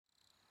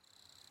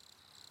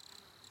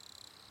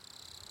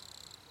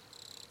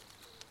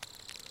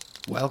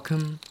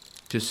Welcome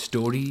to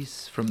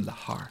Stories from the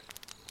Hearth,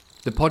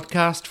 the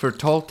podcast for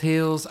tall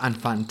tales and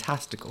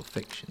fantastical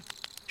fiction.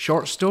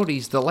 Short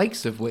stories the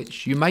likes of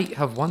which you might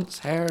have once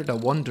heard a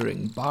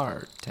wandering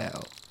bard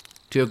tell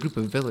to a group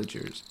of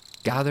villagers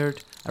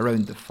gathered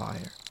around the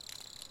fire.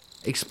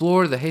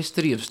 Explore the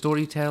history of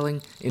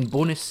storytelling in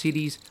bonus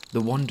series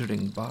The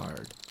Wandering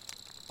Bard,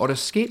 or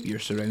escape your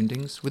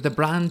surroundings with a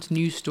brand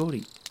new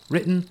story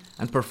written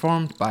and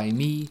performed by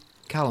me,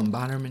 Callum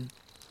Bannerman,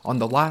 on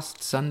the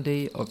last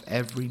Sunday of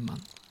every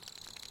month.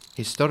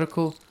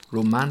 Historical,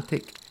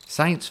 romantic,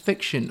 science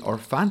fiction or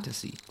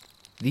fantasy,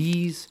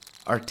 these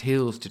are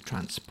tales to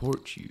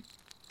transport you,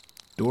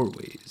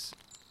 doorways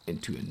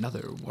into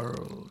another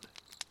world.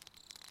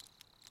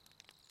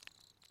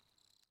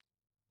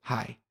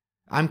 Hi,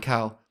 I'm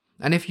Cal,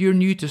 and if you're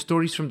new to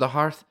Stories from the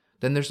Hearth,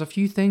 then there's a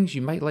few things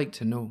you might like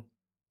to know.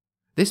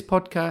 This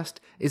podcast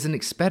is an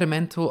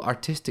experimental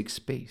artistic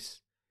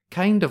space,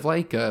 kind of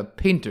like a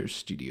painter's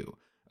studio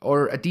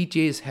or a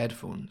DJ's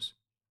headphones.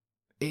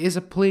 It is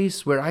a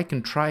place where I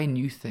can try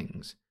new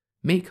things,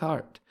 make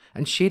art,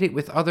 and share it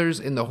with others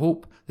in the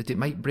hope that it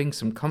might bring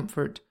some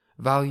comfort,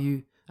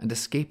 value, and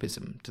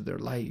escapism to their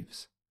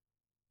lives.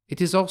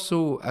 It is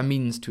also a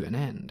means to an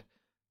end.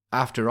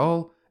 After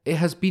all, it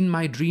has been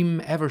my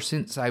dream ever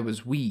since I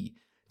was wee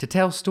to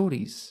tell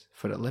stories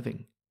for a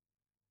living.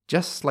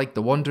 Just like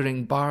the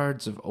wandering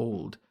bards of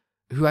old,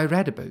 who I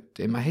read about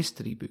in my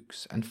history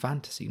books and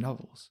fantasy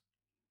novels.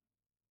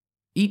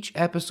 Each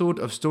episode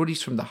of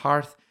Stories from the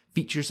Hearth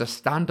features a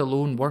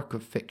standalone work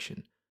of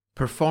fiction,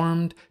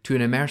 performed to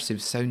an immersive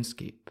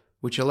soundscape,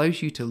 which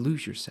allows you to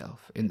lose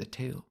yourself in the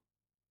tale.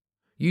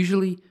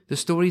 Usually, the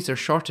stories are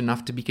short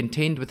enough to be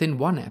contained within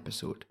one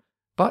episode,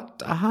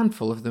 but a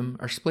handful of them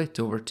are split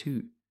over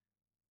two.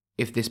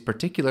 If this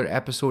particular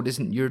episode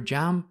isn't your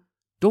jam,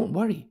 don't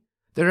worry.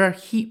 There are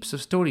heaps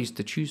of stories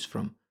to choose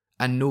from,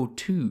 and no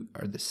two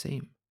are the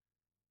same.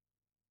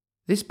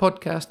 This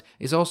podcast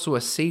is also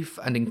a safe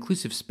and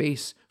inclusive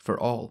space for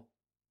all,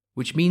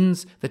 which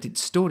means that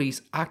its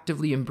stories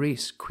actively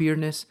embrace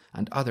queerness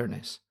and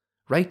otherness,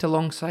 right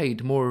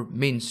alongside more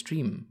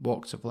mainstream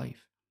walks of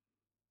life.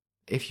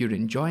 If you're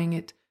enjoying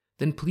it,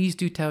 then please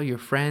do tell your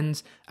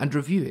friends and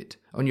review it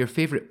on your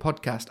favourite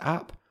podcast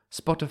app,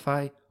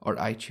 Spotify, or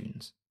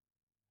iTunes.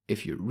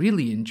 If you're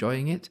really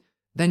enjoying it,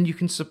 then you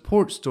can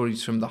support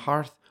Stories from the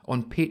Hearth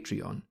on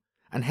Patreon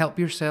and help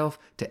yourself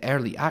to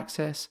early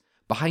access,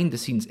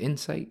 behind-the-scenes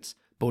insights,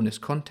 bonus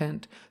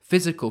content,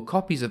 physical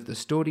copies of the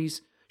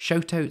stories,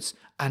 shoutouts,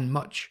 and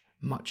much,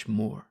 much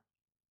more.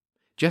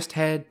 Just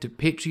head to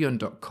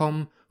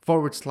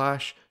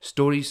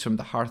patreon.com/Stories from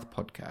the Hearth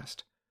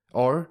podcast,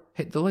 or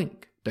hit the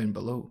link down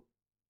below.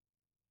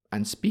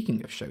 And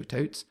speaking of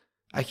shoutouts,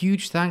 a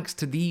huge thanks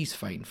to these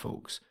fine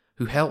folks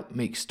who help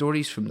make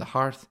Stories from the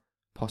Hearth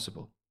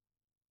possible.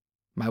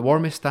 My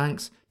warmest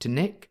thanks to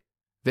Nick,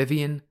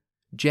 Vivian,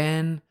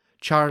 Jen,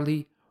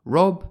 Charlie,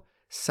 Rob,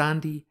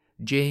 Sandy,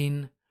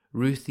 Jane,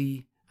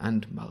 Ruthie,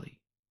 and Mully.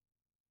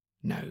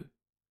 Now,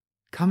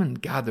 come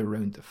and gather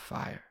round the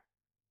fire,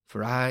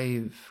 for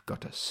I've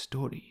got a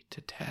story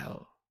to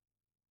tell.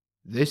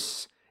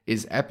 This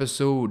is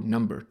episode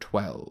number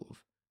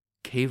 12,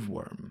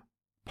 Caveworm,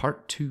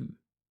 Part 2,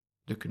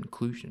 the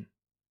conclusion.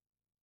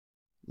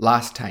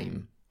 Last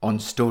time on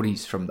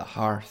Stories from the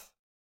Hearth.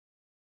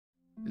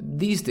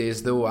 These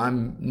days, though,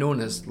 I'm known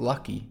as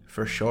Lucky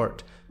for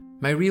short.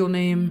 My real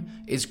name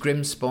is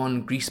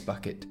Grimspawn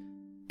Greasebucket.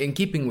 In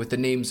keeping with the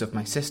names of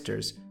my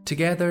sisters,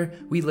 together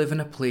we live in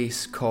a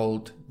place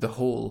called The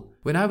Hole.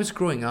 When I was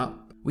growing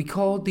up, we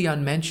called the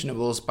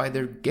unmentionables by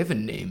their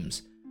given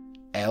names: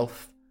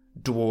 elf,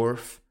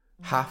 dwarf,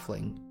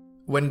 halfling.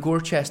 When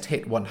Gorechest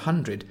hit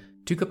 100,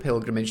 took a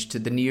pilgrimage to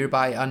the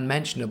nearby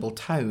unmentionable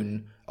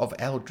town of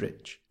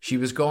Eldritch. She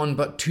was gone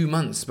but 2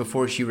 months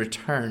before she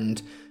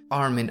returned,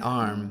 arm in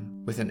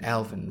arm with an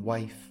elven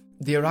wife.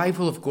 The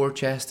arrival of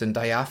Gorechest and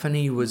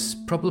Diaphane was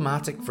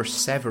problematic for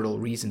several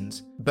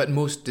reasons, but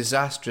most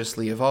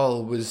disastrously of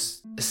all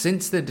was,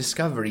 since the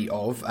discovery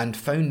of and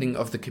founding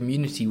of the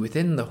community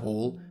within the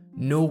Hole,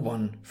 no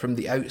one from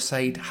the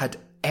outside had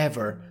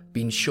ever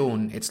been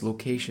shown its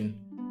location.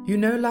 You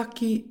know,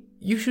 Lucky,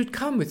 you should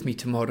come with me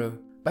tomorrow,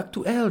 back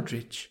to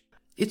Eldritch.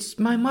 It's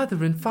my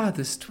mother and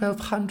father's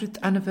 1200th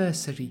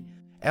anniversary.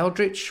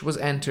 Eldritch was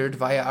entered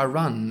via a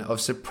run of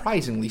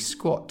surprisingly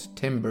squat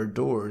timber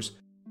doors.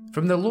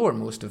 From the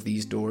lowermost of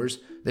these doors,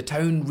 the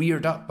town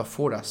reared up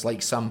before us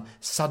like some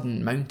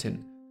sudden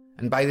mountain,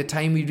 and by the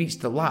time we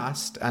reached the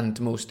last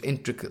and most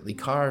intricately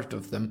carved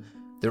of them,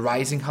 the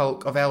rising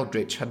hulk of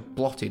Eldritch had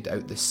blotted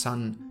out the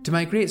sun. To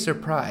my great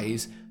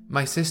surprise,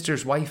 my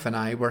sister's wife and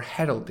I were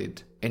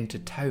heralded into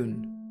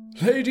town.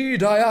 Lady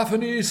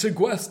Diaphane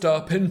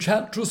Seguesta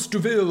Penchantress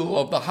Duville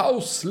of the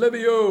House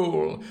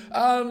Leviole,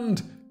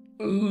 and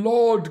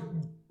Lord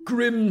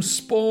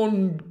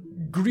Grimspawn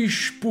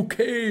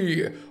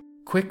Greasebucket.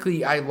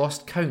 Quickly I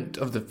lost count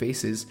of the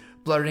faces,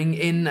 blurring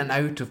in and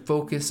out of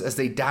focus as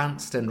they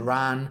danced and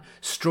ran,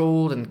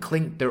 strolled and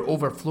clinked their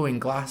overflowing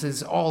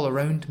glasses all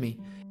around me.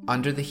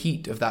 Under the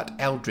heat of that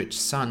eldritch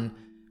sun,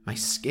 My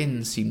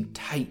skin seemed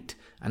tight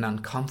and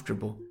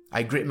uncomfortable.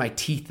 I grit my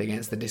teeth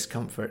against the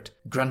discomfort,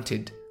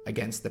 grunted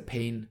against the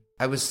pain.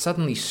 I was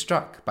suddenly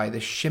struck by the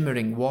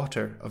shimmering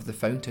water of the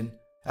fountain.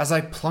 As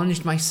I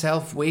plunged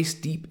myself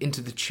waist deep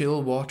into the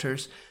chill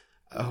waters,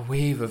 a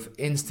wave of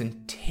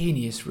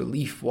instantaneous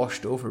relief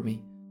washed over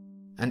me,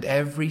 and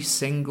every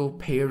single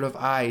pair of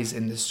eyes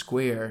in the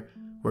square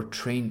were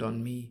trained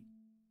on me.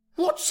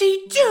 What's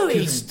he doing?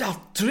 He'll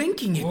start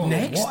drinking it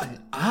next. What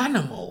an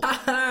animal.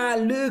 Ah,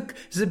 look,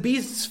 the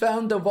beast's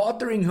found a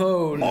watering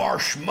hole.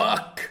 Marsh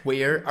muck.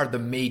 Where are the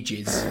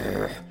mages?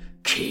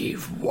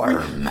 Cave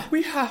worm.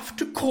 We have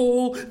to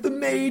call the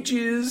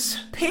mages.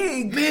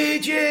 Pig.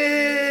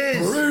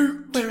 Mages.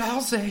 Brute. Where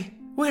are they?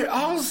 Where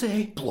are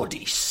they?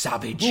 Bloody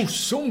savage. Oh,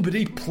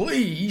 somebody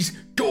please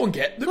go and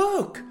get them.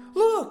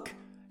 Look,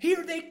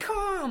 here they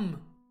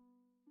come.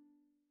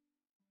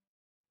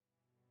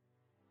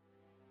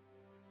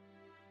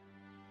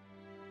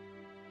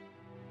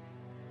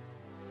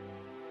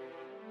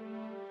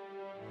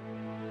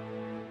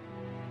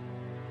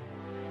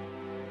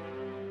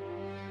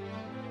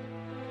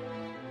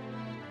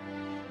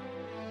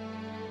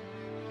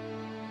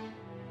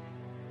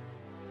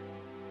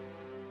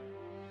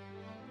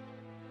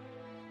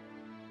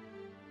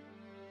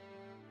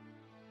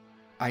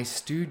 I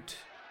stood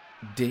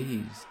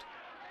dazed,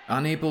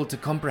 unable to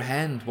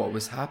comprehend what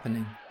was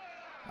happening,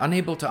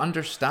 unable to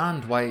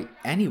understand why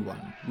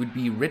anyone would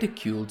be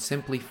ridiculed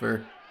simply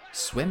for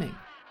swimming.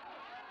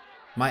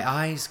 My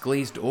eyes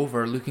glazed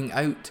over, looking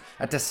out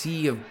at a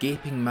sea of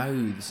gaping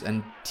mouths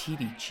and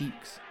teary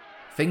cheeks.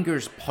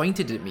 Fingers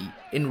pointed at me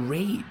in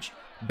rage,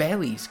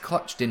 bellies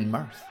clutched in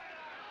mirth.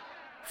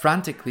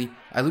 Frantically,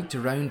 I looked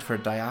around for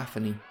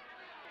Diaphane,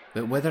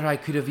 but whether I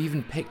could have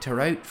even picked her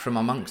out from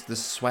amongst the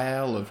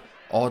swell of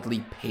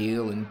oddly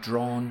pale and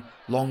drawn,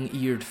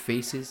 long-eared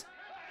faces,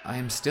 I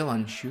am still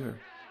unsure.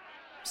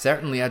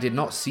 Certainly I did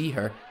not see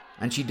her,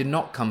 and she did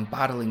not come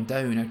barreling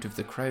down out of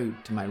the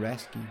crowd to my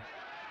rescue.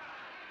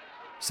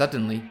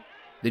 Suddenly,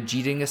 the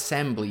jeering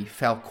assembly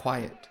fell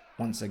quiet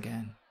once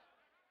again.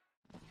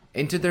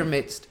 Into their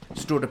midst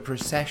strode a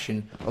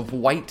procession of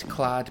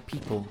white-clad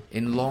people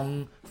in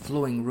long,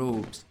 flowing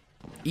robes,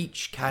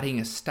 each carrying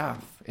a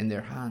staff in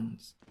their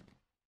hands.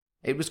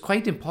 It was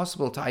quite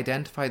impossible to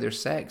identify their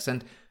sex,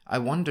 and I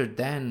wondered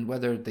then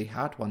whether they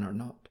had one or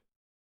not.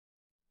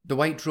 The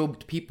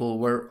white-robed people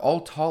were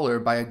all taller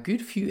by a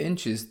good few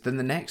inches than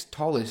the next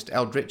tallest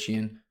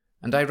Eldritchian,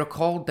 and I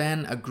recalled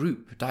then a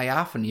group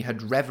Diaphane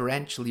had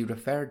reverentially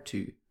referred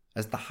to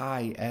as the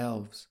High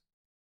Elves.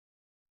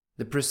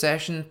 The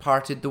procession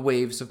parted the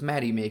waves of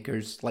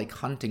merrymakers like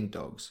hunting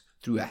dogs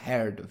through a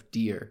herd of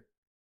deer.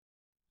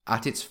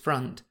 At its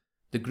front,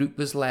 the group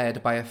was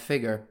led by a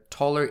figure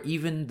taller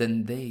even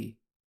than they.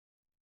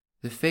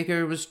 The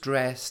figure was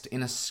dressed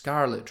in a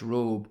scarlet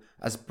robe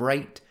as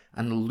bright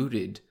and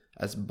lurid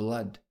as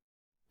blood,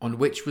 on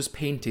which was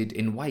painted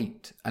in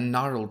white a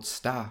gnarled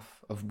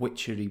staff of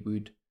witchery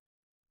wood.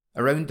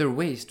 Around their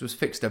waist was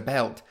fixed a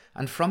belt,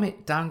 and from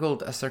it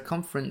dangled a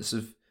circumference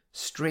of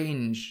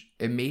strange,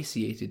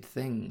 emaciated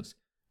things,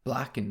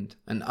 blackened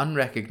and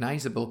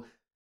unrecognizable.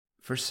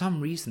 For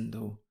some reason,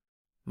 though,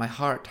 my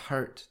heart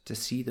hurt to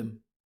see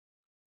them.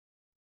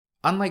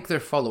 Unlike their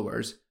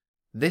followers,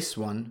 this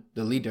one,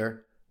 the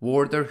leader,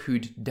 wore their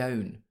hood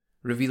down,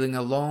 revealing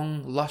a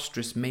long,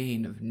 lustrous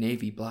mane of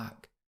navy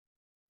black.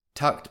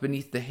 Tucked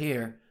beneath the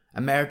hair,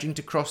 emerging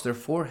to cross their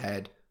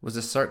forehead, was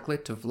a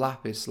circlet of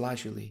lapis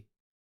lazuli.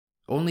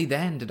 Only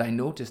then did I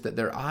notice that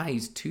their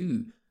eyes,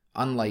 too,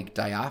 unlike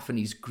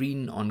Diaphane's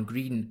green on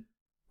green,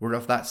 were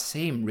of that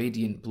same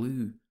radiant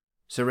blue,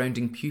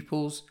 surrounding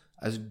pupils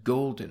as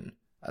golden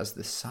as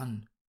the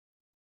sun.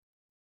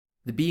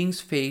 The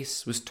being's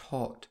face was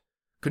taut,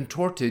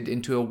 contorted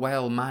into a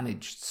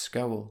well-managed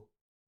scowl.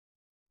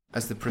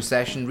 As the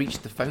procession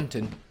reached the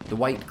fountain, the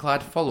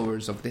white-clad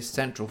followers of this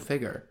central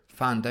figure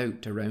fanned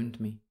out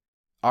around me,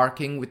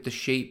 arcing with the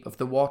shape of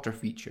the water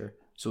feature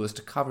so as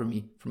to cover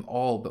me from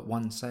all but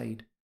one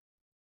side.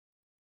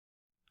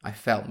 I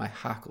felt my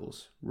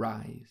hackles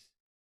rise.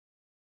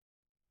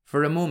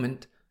 For a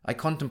moment, I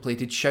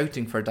contemplated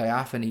shouting for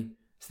Diaphane,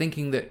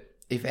 thinking that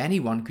if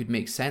anyone could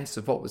make sense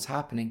of what was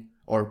happening,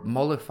 or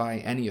mollify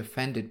any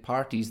offended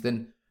parties,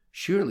 then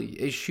surely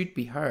it should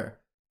be her,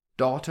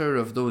 daughter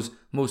of those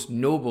most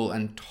noble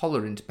and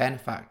tolerant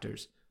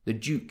benefactors, the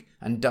Duke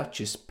and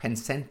Duchess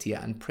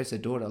Pensentia and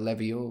Prisadora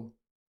Leviole.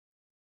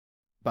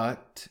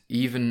 But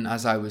even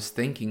as I was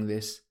thinking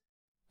this,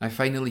 I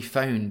finally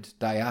found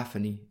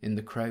Diaphane in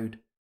the crowd.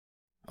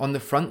 On the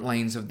front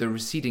lines of the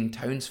receding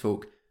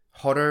townsfolk,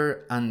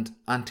 horror and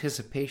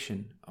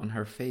anticipation on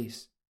her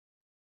face.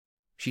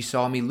 She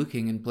saw me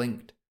looking and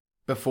blinked,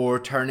 before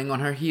turning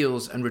on her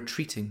heels and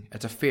retreating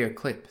at a fair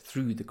clip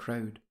through the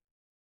crowd.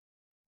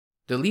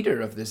 The leader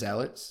of the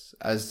zealots,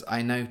 as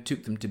I now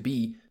took them to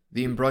be,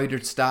 the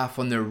embroidered staff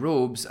on their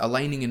robes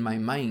aligning in my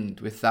mind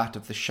with that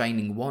of the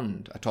shining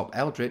wand atop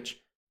Eldritch,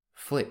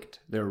 flicked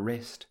their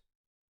wrist.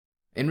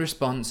 In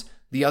response,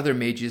 the other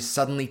mages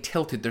suddenly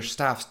tilted their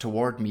staffs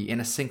toward me in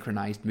a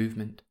synchronized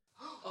movement.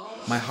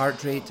 My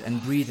heart rate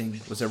and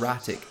breathing was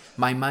erratic,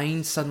 my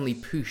mind suddenly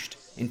pushed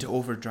into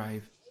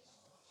overdrive.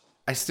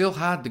 I still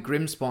had the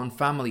Grimspawn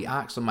family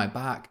axe on my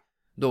back,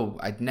 though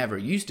I'd never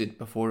used it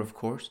before, of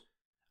course,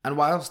 and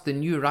whilst the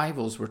new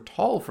arrivals were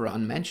tall for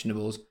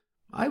unmentionables,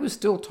 I was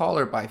still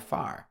taller by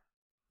far,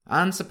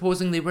 and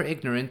supposing they were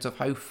ignorant of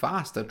how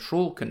fast a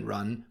troll can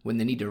run when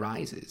the need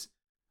arises,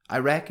 I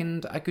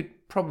reckoned I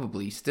could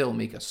probably still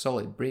make a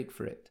solid break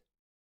for it.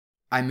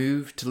 I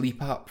moved to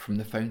leap up from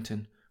the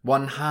fountain,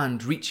 one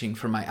hand reaching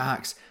for my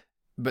axe,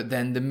 but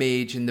then the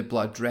mage in the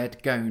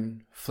blood-red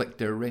gown flicked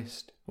their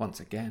wrist once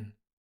again.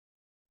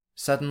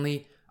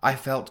 Suddenly, I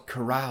felt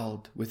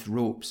corralled with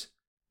ropes,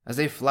 as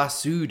if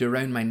lassoed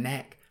around my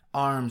neck,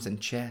 arms and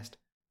chest,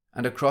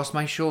 and across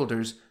my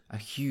shoulders a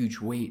huge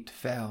weight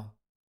fell.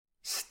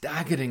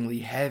 Staggeringly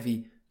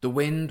heavy, the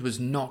wind was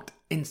knocked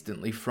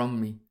instantly from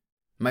me.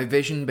 My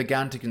vision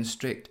began to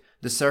constrict,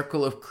 the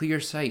circle of clear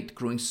sight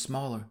growing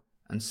smaller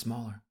and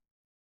smaller.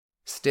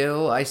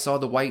 Still, I saw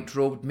the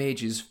white-robed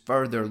mages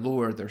further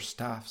lower their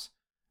staffs,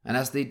 and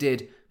as they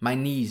did, my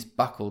knees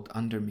buckled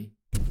under me.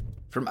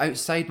 From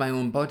outside my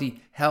own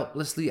body,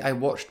 helplessly I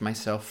watched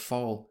myself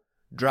fall,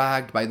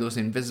 dragged by those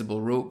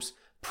invisible ropes,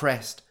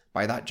 pressed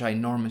by that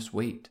ginormous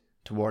weight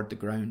toward the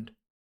ground.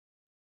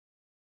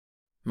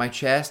 My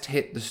chest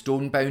hit the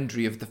stone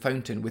boundary of the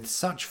fountain with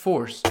such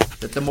force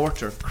that the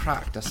mortar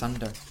cracked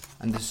asunder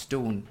and the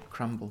stone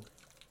crumbled.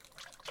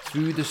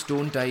 Through the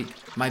stone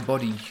dike, my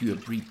body hew a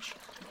breach,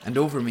 and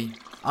over me,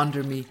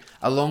 under me,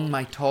 along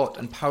my taut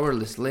and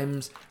powerless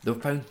limbs, the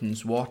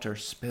fountain's water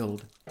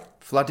spilled,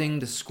 flooding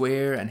the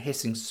square and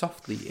hissing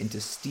softly into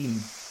steam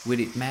where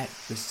it met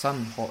the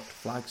sun-hot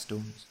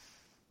flagstones.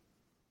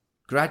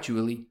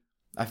 Gradually,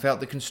 I felt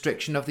the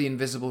constriction of the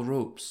invisible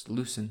ropes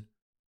loosen,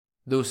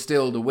 though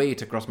still the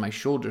weight across my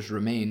shoulders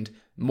remained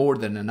more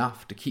than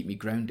enough to keep me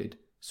grounded,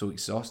 so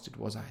exhausted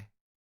was I.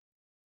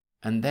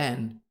 And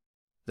then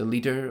the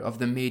leader of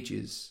the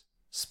mages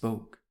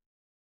spoke.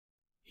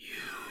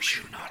 You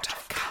should not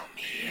have come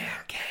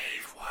here,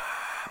 cave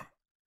worm.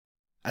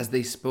 As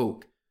they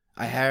spoke,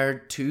 I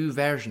heard two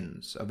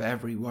versions of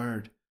every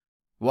word,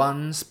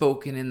 one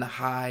spoken in the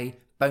high,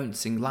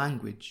 bouncing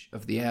language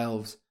of the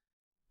elves,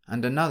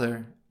 and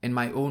another in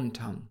my own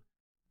tongue,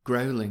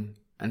 growling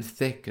and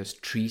thick as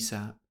tree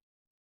sap.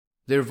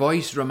 Their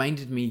voice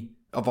reminded me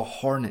of a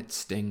hornet's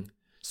sting,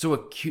 so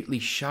acutely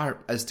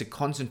sharp as to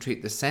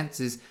concentrate the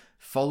senses,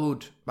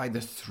 followed by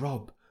the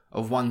throb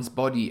of one's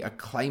body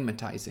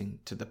acclimatizing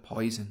to the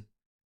poison.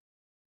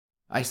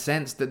 I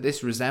sensed that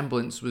this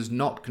resemblance was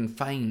not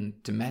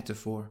confined to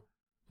metaphor,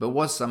 but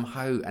was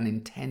somehow an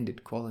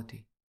intended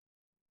quality.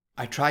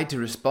 I tried to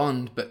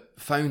respond, but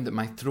found that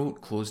my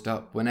throat closed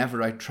up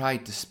whenever I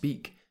tried to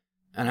speak,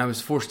 and I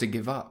was forced to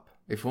give up,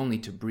 if only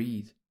to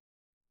breathe.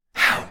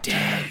 How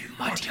dare you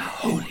muddy our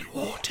holy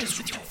waters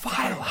with your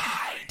vile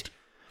hide?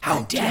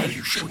 How dare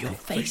you show your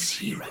face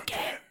here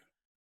again?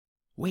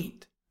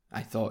 Wait,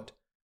 I thought.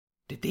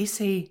 Did they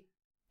say,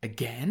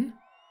 again?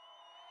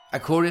 A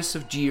chorus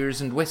of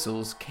jeers and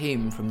whistles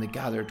came from the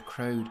gathered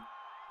crowd,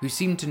 who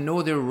seemed to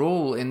know their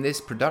role in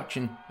this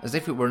production as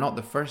if it were not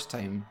the first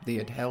time they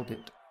had held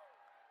it.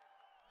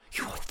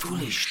 You are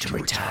foolish to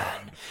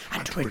return,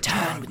 and to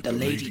return with the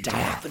Lady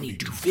Diaphane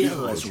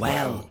Duville as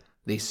well,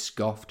 they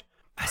scoffed,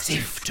 as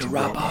if to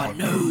rub our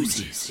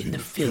noses in the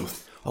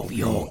filth of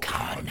your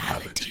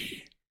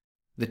carnality.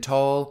 The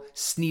tall,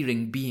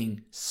 sneering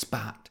being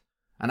spat,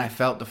 and I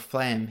felt the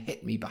phlegm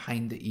hit me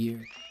behind the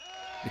ear.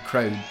 The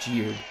crowd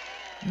jeered.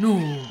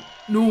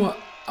 No,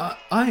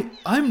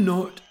 I'm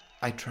not,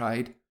 I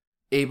tried,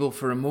 able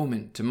for a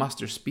moment to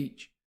muster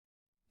speech.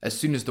 As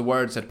soon as the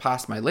words had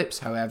passed my lips,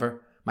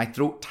 however, my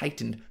throat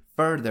tightened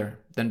further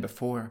than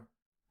before,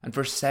 and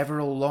for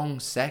several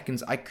long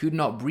seconds I could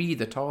not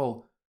breathe at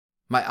all.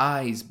 My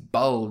eyes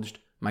bulged,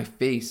 my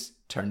face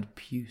turned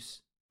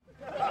puce.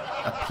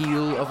 A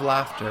peal of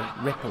laughter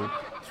rippled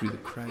through the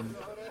crowd.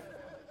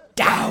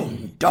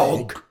 Down,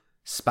 dog,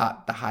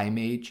 spat the high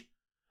mage.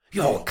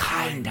 Your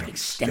kind have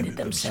extended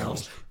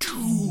themselves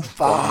too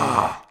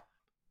far.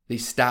 They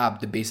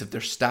stabbed the base of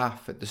their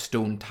staff at the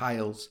stone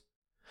tiles.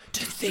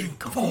 To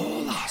think of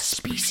all our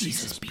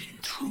species has been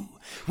through,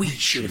 we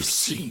should have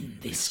seen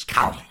this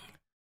coming.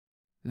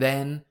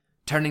 Then,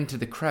 turning to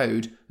the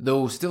crowd,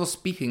 though still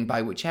speaking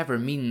by whichever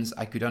means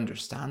I could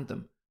understand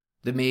them,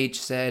 the mage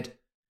said,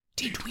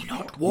 Did we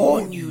not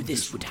warn you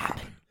this would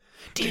happen?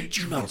 Did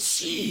you not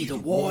see the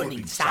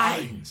warning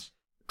signs?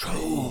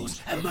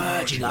 Trolls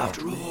emerging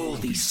after all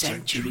these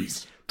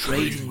centuries,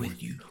 trading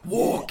with you,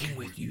 walking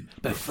with you,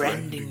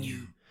 befriending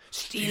you,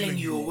 stealing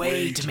you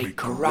away to make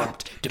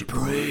corrupt,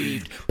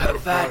 depraved,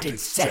 perverted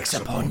sex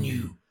upon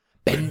you,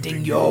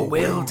 bending your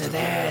will to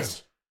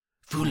theirs.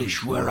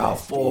 Foolish were our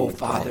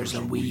forefathers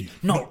and we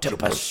not to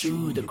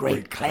pursue the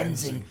great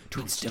cleansing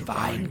to its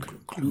divine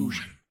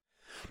conclusion,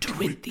 to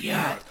rid the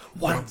earth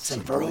once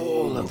and for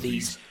all of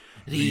these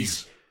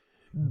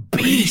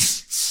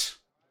beasts.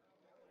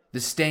 The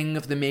sting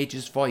of the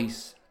mage's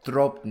voice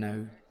throbbed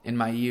now in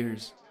my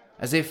ears,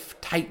 as if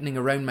tightening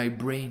around my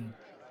brain,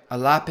 a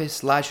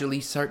lapis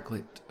lazuli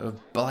circlet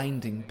of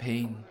blinding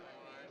pain.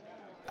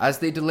 As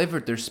they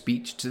delivered their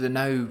speech to the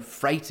now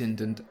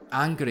frightened and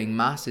angering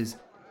masses,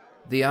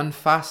 they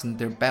unfastened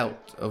their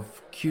belt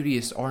of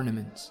curious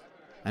ornaments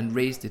and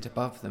raised it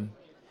above them.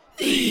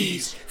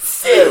 "These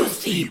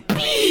filthy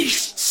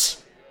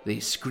beasts!" they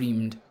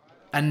screamed,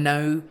 and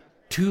now,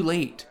 too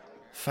late,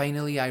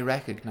 finally I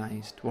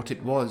recognized what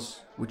it was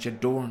which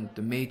adorned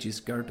the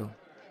mage's girdle.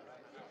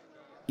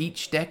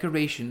 Each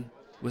decoration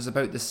was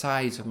about the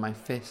size of my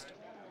fist,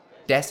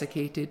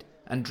 desiccated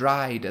and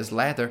dried as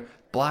leather,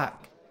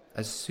 black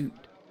as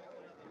soot.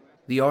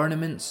 The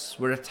ornaments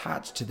were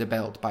attached to the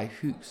belt by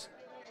hooks,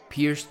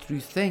 pierced through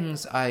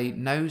things I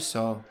now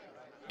saw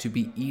to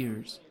be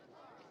ears.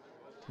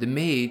 The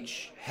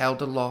mage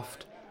held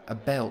aloft a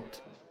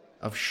belt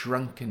of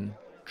shrunken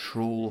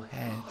troll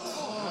heads.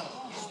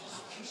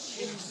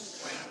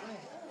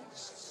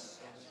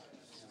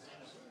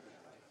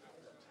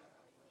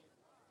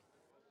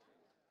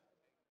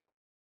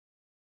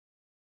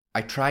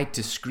 I tried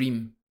to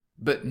scream,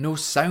 but no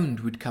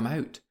sound would come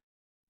out.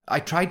 I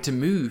tried to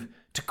move,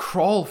 to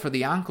crawl for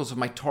the ankles of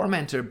my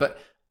tormentor, but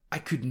I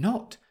could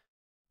not.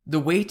 The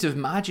weight of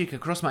magic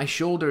across my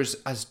shoulders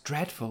as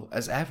dreadful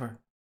as ever.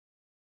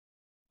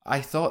 I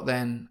thought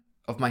then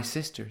of my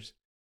sisters,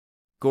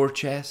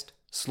 Gorechest,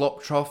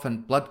 Sloptrough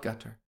and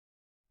Bloodgutter,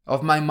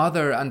 of my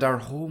mother and our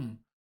home,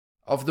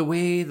 of the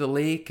way the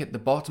lake at the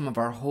bottom of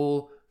our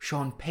hole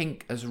shone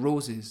pink as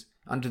roses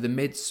under the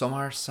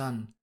midsummer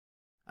sun,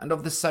 and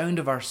of the sound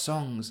of our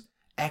songs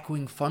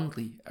echoing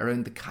fondly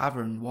around the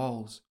cavern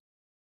walls.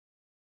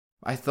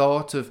 I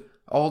thought of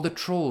all the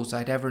trolls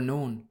I'd ever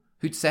known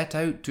who'd set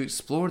out to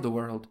explore the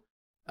world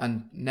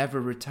and never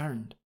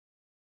returned.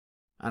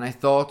 And I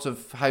thought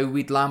of how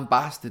we'd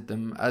lambasted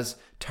them as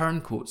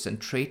turncoats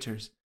and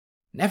traitors,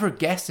 never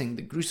guessing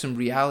the gruesome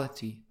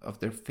reality of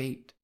their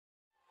fate.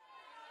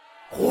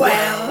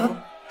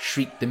 "Well,"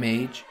 shrieked the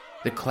mage,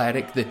 the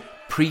cleric, the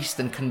priest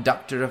and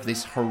conductor of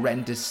this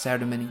horrendous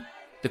ceremony,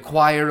 the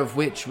choir of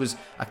which was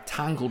a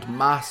tangled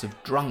mass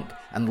of drunk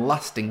and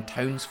lusting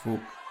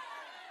townsfolk.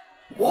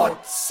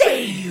 "what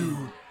say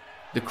you?"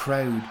 The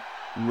crowd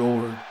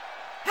roared.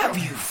 "Have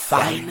you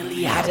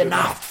finally had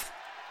enough?"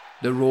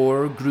 The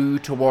roar grew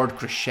toward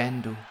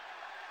crescendo.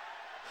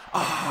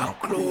 "Our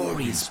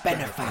glorious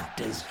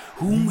benefactors,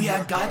 whom we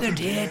are gathered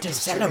here to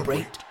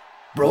celebrate,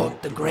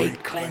 brought the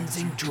great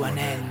cleansing to an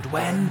end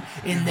when,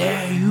 in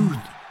their youth,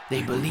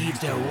 they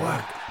believed their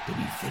work to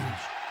be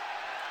finished."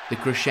 The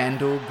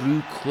crescendo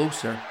grew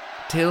closer,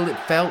 till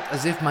it felt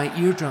as if my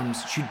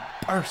eardrums should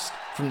burst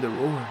from the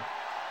roar.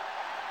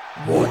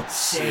 "What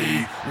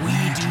say we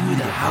do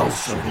the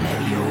House of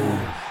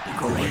Levior the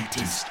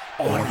greatest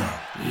honor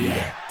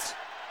yet?"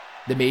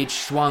 The mage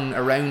swung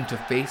around to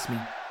face me,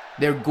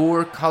 their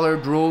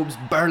gore-coloured robes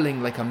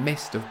burling like a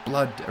mist of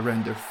blood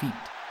around their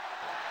feet.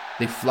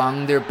 They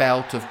flung their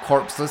belt of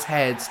corpseless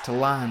heads to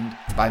land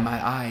by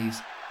my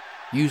eyes,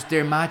 used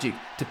their magic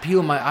to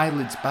peel my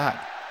eyelids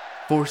back,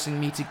 forcing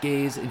me to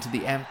gaze into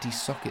the empty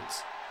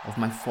sockets of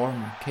my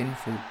former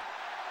kinfolk.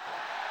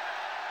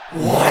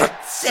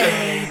 "What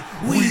say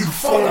we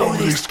follow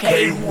this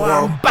cave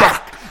worm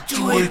back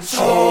to its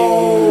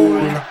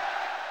hole?"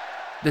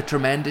 The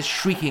tremendous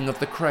shrieking of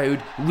the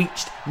crowd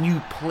reached new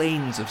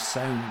planes of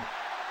sound.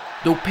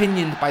 Though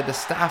pinioned by the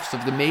staffs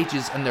of the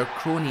mages and their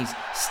cronies,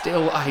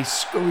 still I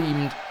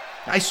screamed.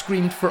 I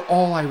screamed for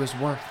all I was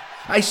worth.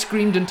 I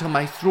screamed until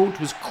my throat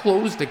was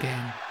closed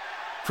again.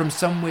 From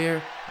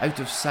somewhere out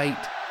of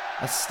sight,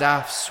 a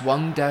staff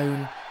swung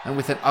down and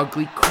with an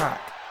ugly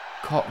crack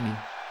caught me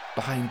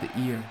behind the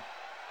ear.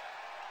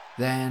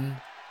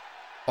 Then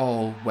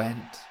all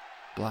went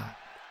black.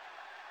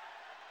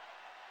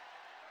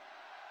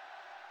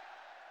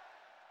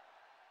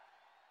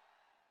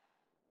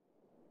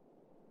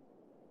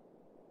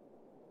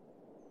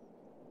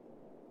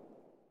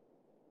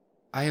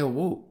 I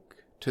awoke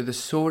to the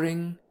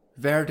soaring,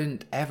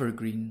 verdant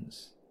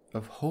evergreens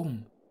of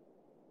home.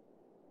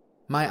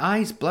 My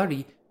eyes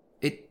blurry,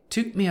 it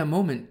took me a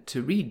moment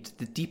to read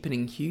the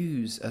deepening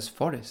hues as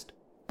forest,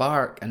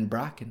 bark and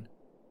bracken.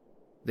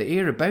 The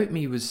air about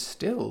me was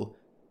still,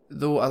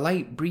 though a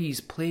light breeze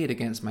played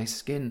against my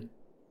skin,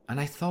 and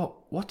I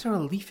thought what a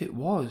relief it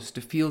was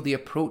to feel the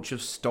approach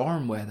of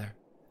storm weather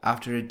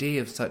after a day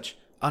of such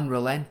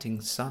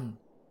unrelenting sun.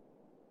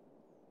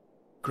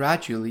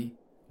 Gradually,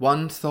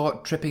 one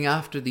thought tripping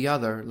after the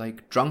other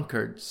like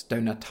drunkards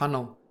down a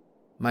tunnel,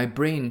 my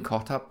brain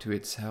caught up to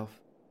itself,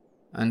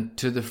 and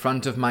to the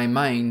front of my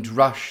mind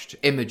rushed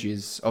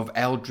images of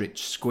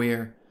Eldritch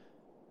Square,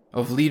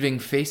 of leering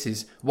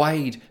faces,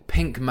 wide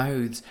pink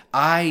mouths,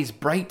 eyes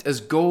bright as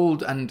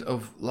gold, and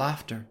of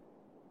laughter,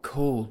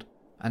 cold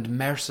and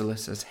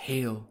merciless as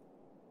hail.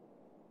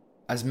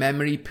 As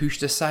memory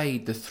pushed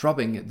aside the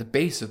throbbing at the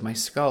base of my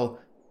skull,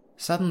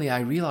 suddenly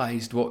I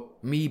realised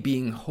what me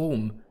being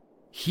home,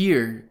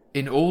 here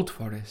in Old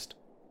Forest,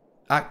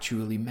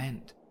 actually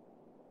meant,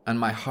 and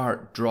my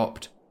heart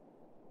dropped.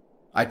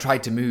 I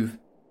tried to move.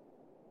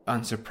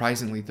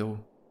 Unsurprisingly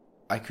though,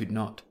 I could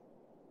not.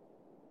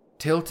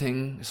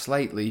 Tilting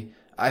slightly,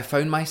 I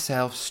found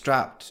myself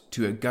strapped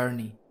to a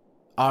gurney,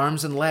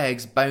 arms and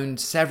legs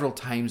bound several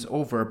times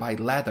over by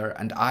leather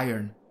and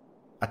iron,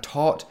 a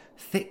taut,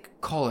 thick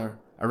collar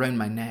around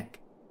my neck.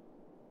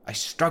 I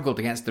struggled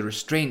against the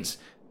restraints,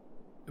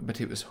 but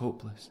it was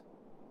hopeless.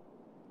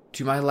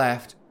 To my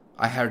left,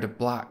 I heard a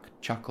black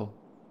chuckle.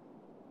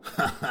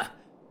 "Ha ha!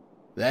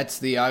 That's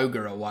the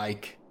ogre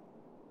awake."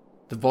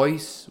 The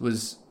voice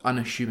was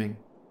unassuming,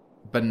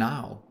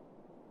 banal,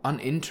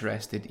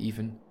 uninterested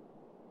even.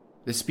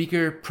 The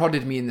speaker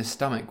prodded me in the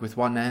stomach with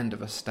one end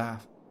of a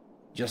staff.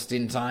 "Just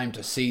in time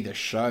to see the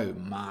show,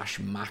 Marsh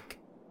Mac."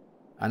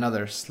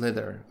 Another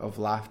slither of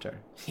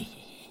laughter.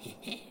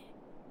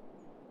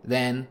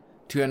 Then,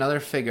 to another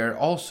figure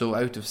also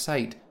out of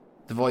sight,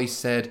 the voice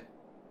said,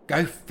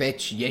 "Go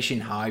fetch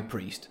Yeshin High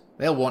Priest.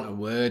 They'll want a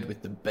word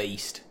with the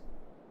beast."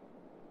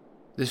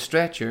 The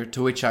stretcher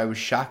to which I was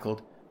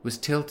shackled was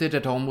tilted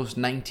at almost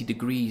 90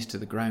 degrees to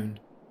the ground,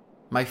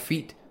 my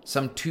feet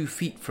some 2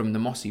 feet from the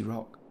mossy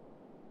rock.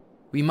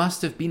 We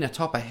must have been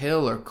atop a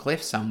hill or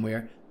cliff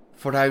somewhere,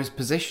 for I was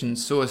positioned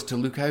so as to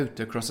look out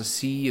across a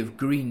sea of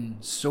green,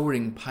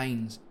 soaring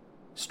pines,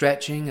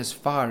 stretching as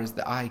far as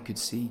the eye could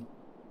see.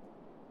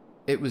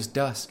 It was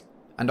dusk,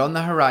 and on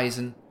the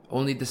horizon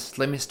only the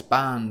slimmest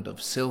band of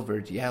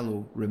silvered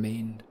yellow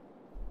remained.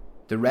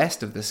 The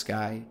rest of the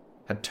sky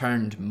had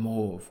turned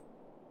mauve,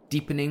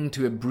 deepening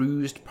to a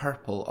bruised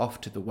purple off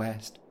to the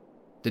west,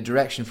 the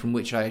direction from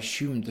which I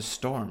assumed the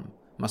storm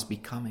must be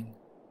coming.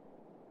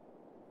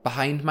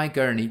 Behind my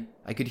gurney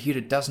I could hear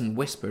a dozen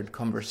whispered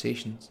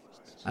conversations,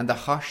 and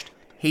the hushed,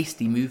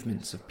 hasty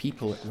movements of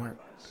people at work.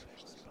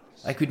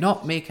 I could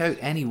not make out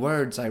any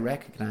words I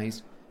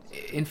recognised.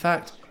 In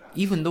fact,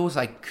 even those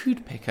I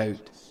could pick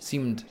out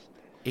seemed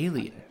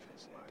alien,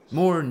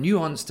 more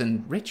nuanced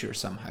and richer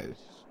somehow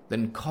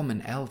than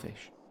common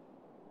Elvish.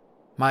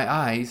 My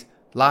eyes,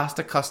 last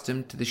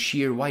accustomed to the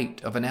sheer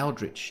white of an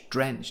eldritch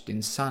drenched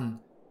in sun,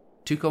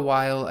 took a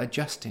while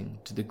adjusting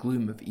to the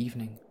gloom of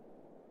evening.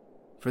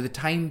 For the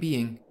time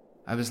being,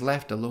 I was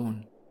left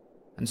alone,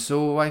 and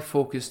so I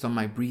focused on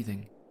my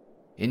breathing,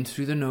 in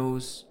through the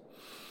nose,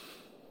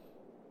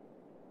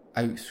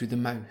 out through the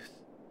mouth.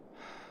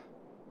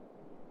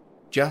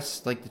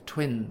 Just like the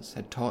twins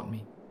had taught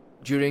me,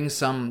 during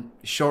some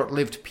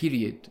short-lived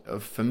period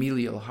of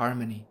familial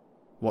harmony,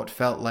 what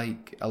felt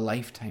like a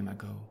lifetime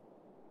ago.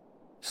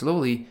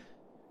 Slowly,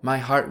 my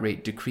heart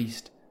rate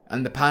decreased,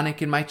 and the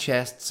panic in my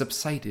chest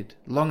subsided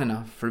long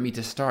enough for me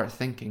to start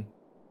thinking.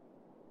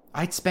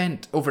 I'd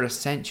spent over a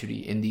century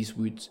in these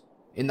woods,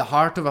 in the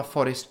heart of a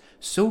forest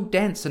so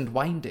dense and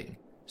winding,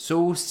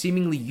 so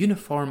seemingly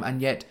uniform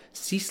and yet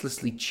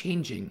ceaselessly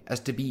changing as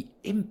to be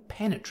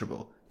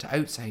impenetrable to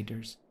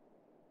outsiders.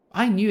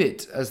 I knew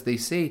it, as they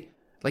say,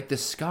 like the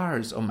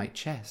scars on my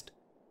chest,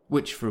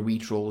 which for we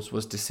trolls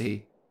was to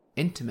say,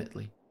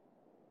 intimately.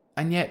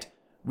 And yet,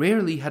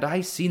 rarely had I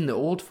seen the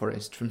old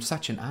forest from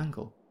such an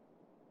angle.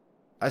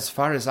 As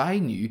far as I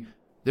knew,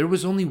 there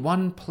was only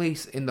one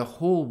place in the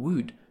whole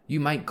wood you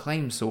might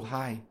climb so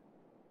high.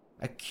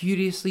 A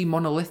curiously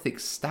monolithic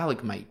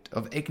stalagmite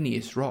of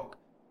igneous rock,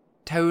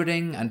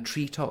 towering and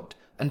tree-topped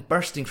and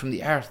bursting from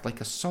the earth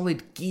like a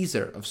solid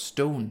geyser of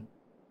stone.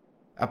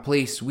 A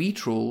place we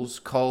trolls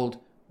called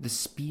the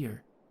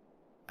Spear.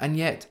 And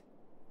yet,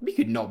 we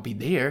could not be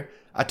there,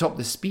 atop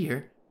the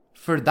Spear,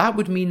 for that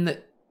would mean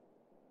that...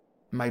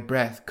 My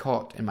breath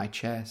caught in my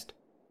chest.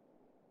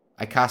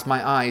 I cast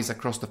my eyes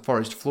across the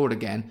forest floor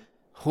again,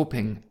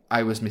 hoping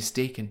I was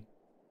mistaken.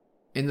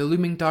 In the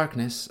looming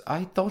darkness,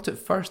 I thought at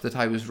first that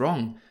I was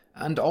wrong,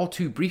 and all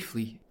too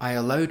briefly I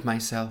allowed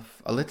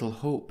myself a little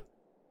hope.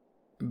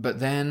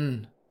 But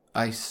then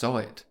I saw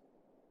it,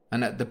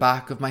 and at the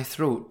back of my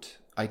throat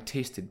I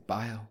tasted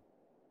bile.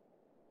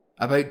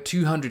 About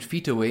 200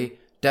 feet away,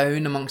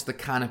 down amongst the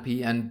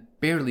canopy and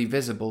barely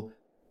visible,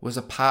 was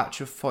a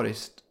patch of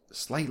forest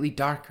slightly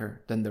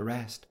darker than the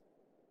rest.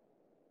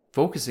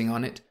 Focusing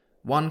on it,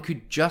 one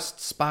could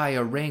just spy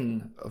a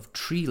ring of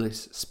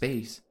treeless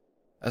space,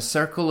 a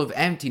circle of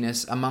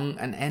emptiness among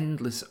an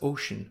endless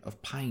ocean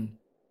of pine.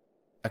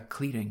 A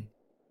clearing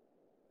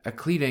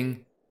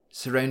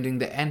surrounding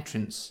the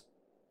entrance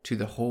to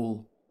the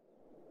hole.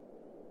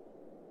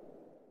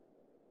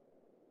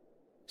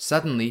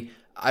 Suddenly,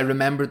 I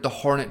remembered the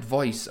hornet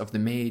voice of the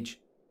mage.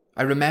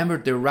 I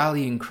remembered their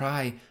rallying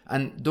cry,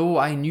 and though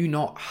I knew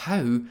not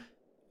how,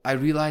 I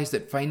realized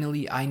that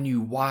finally I knew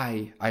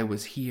why I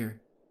was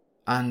here,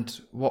 and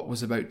what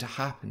was about to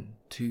happen,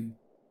 too.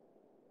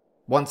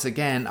 Once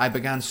again, I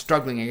began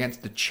struggling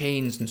against the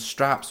chains and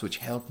straps which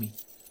held me,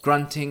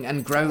 grunting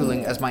and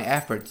growling as my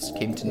efforts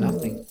came to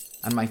nothing,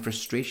 and my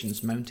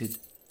frustrations mounted.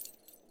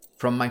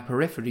 From my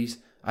peripheries,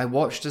 I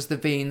watched as the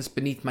veins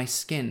beneath my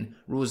skin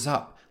rose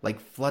up like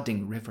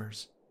flooding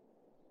rivers.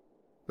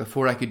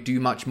 Before I could do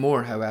much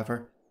more,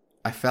 however,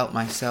 I felt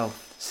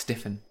myself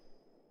stiffen.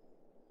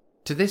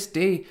 To this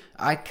day,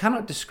 I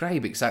cannot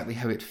describe exactly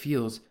how it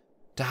feels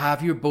to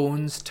have your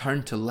bones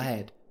turn to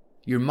lead,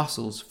 your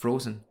muscles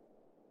frozen,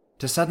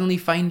 to suddenly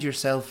find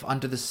yourself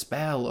under the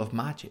spell of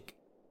magic,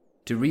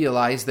 to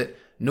realize that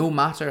no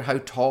matter how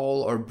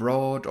tall or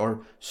broad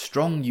or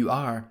strong you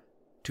are,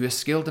 to a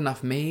skilled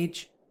enough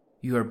mage,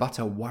 you are but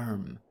a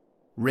worm,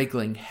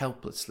 wriggling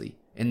helplessly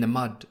in the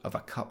mud of a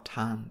cupped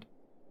hand.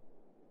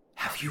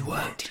 Have you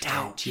worked it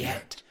out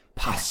yet,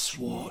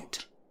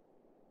 Passwort?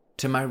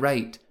 To my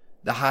right,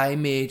 the high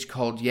mage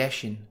called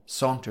Yeshin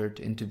sauntered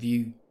into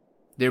view,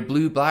 their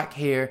blue-black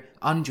hair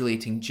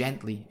undulating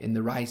gently in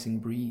the rising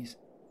breeze.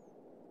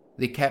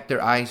 They kept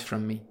their eyes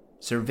from me,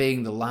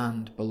 surveying the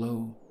land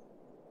below.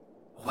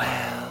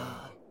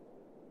 Well,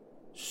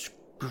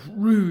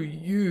 screw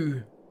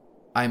you,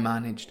 I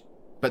managed,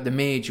 but the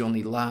mage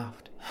only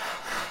laughed.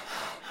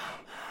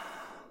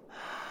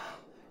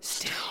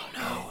 Still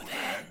no,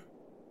 then.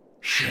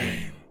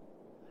 Shame.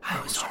 I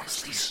was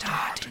honestly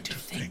starting to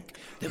think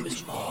there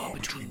was more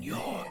between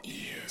your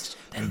ears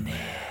than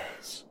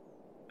theirs.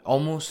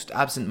 Almost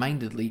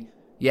absent-mindedly,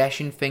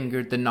 Yeshin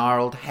fingered the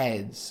gnarled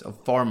heads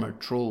of former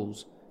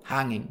trolls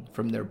hanging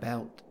from their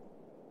belt.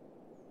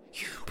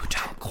 You put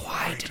up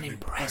quite an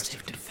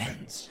impressive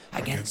defense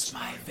against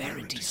my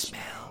verity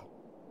spell.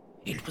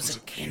 It was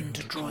akin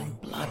to drawing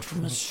blood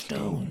from a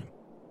stone.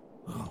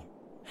 Well,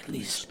 at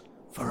least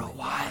for a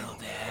while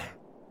there.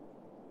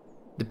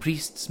 The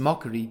priest's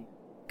mockery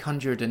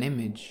conjured an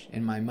image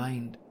in my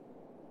mind.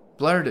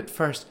 Blurred at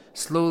first,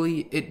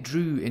 slowly it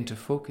drew into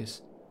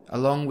focus,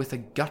 along with a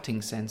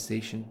gutting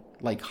sensation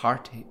like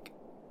heartache.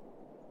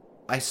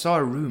 I saw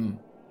a room,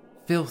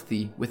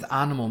 filthy with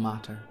animal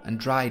matter and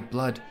dried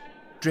blood,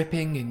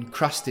 dripping in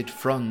crusted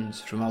fronds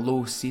from a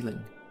low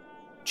ceiling,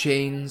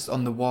 chains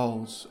on the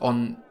walls,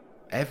 on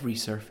every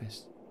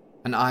surface,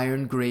 an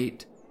iron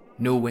grate,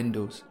 no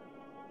windows.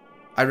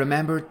 I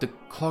remembered the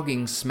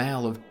clogging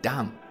smell of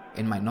damp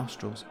in my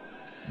nostrils,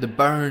 the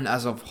burn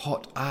as of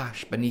hot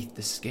ash beneath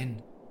the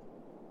skin.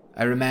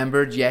 I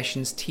remembered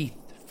Yeshin's teeth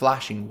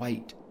flashing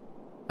white,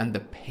 and the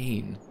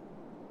pain,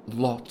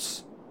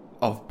 lots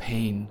of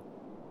pain.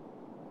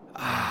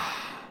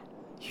 Ah,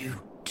 you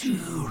do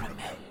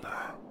remember.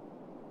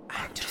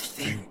 And to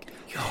think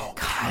your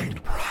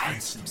kind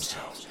prides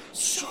themselves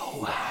so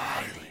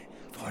highly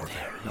for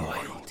their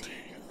loyalty.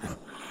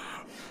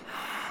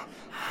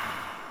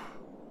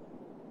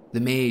 The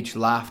mage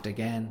laughed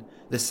again,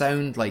 the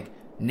sound like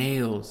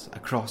nails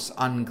across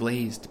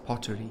unglazed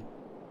pottery.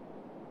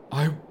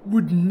 I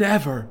would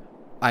never,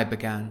 I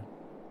began.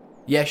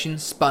 Yeshin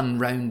spun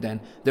round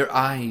then, their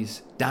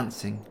eyes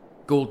dancing,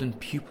 golden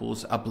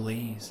pupils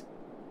ablaze.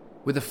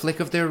 With a flick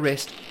of their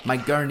wrist, my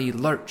gurney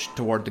lurched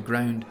toward the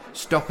ground,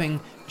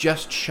 stopping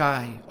just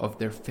shy of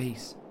their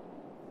face.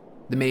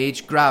 The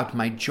mage grabbed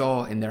my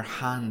jaw in their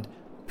hand,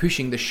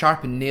 pushing the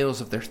sharpened nails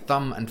of their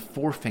thumb and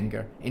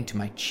forefinger into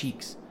my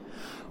cheeks.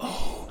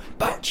 Oh,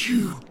 but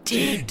you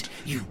did,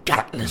 you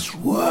gutless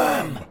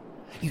worm!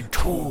 You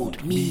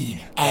told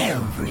me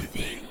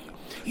everything.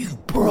 You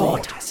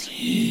brought us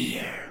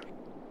here.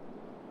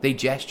 They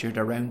gestured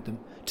around them,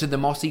 to the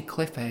mossy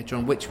cliff edge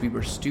on which we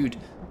were stood,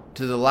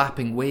 to the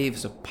lapping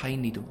waves of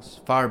pine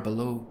needles far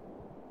below.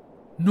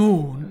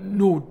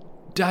 No,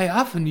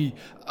 Diaphane,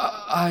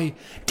 I...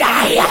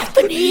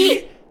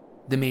 Diaphane!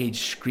 The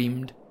mage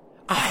screamed.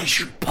 I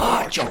should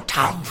part your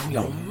tongue from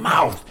your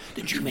mouth,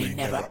 that you may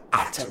never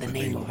utter the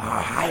name of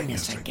our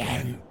highness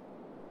again.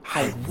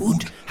 I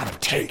would have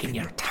taken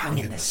your tongue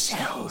in the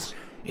cells,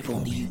 if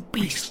only you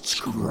beasts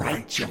could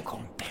write your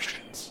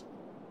confessions.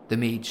 The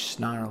mage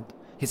snarled,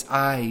 his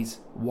eyes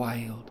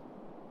wild.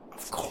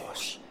 Of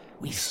course,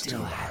 we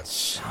still had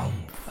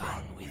some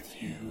fun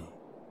with you.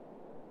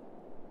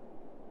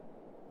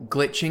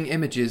 Glitching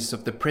images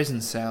of the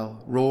prison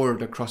cell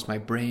roared across my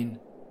brain,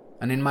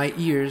 and in my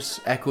ears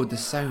echoed the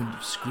sound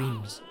of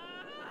screams.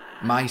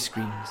 My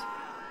screams.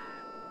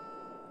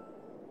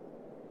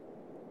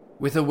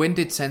 With a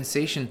winded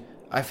sensation,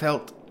 I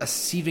felt a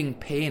searing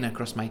pain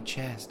across my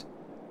chest,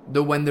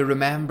 though when the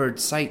remembered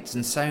sights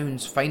and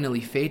sounds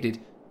finally faded,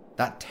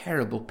 that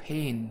terrible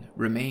pain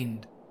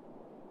remained.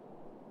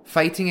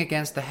 Fighting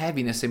against the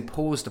heaviness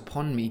imposed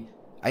upon me,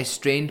 I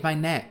strained my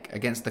neck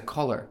against the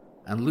collar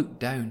and looked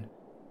down.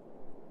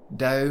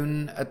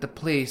 Down at the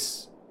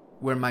place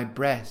where my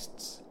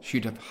breasts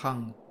should have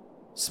hung,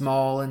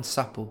 small and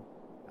supple,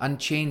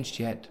 unchanged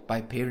yet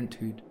by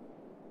parenthood.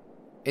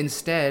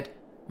 Instead,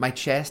 my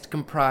chest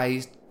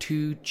comprised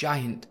two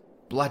giant,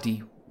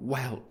 bloody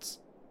welts,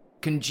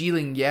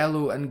 congealing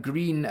yellow and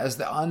green as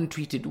the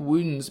untreated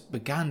wounds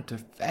began to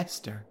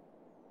fester.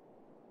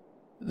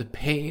 The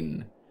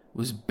pain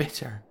was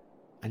bitter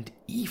and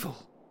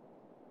evil.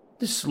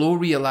 The slow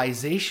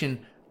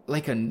realization,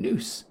 like a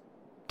noose,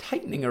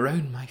 tightening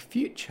around my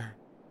future.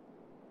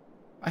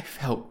 I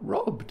felt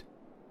robbed.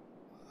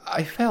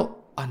 I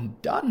felt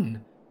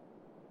undone.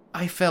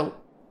 I felt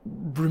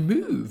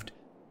removed,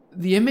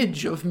 the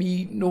image of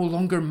me no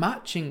longer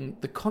matching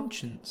the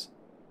conscience.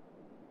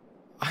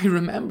 I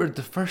remembered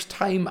the first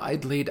time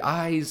I'd laid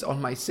eyes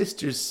on my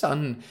sister's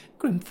son,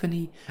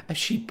 Grimphany, as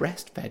she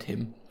breastfed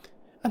him,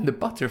 and the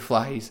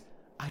butterflies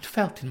I'd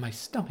felt in my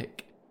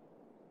stomach.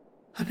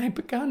 And I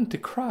began to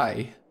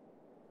cry.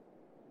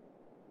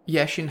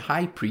 Yeshin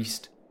High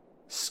Priest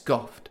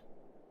scoffed.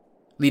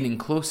 Leaning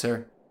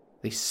closer,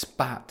 They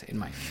spat in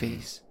my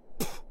face.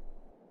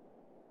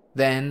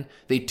 Then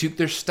they took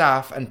their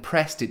staff and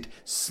pressed it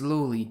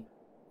slowly,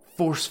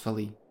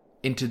 forcefully,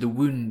 into the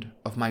wound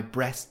of my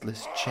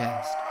breastless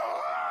chest.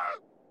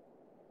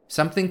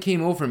 Something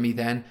came over me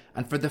then,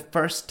 and for the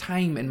first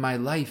time in my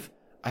life,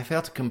 I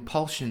felt a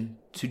compulsion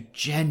to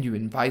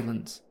genuine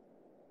violence.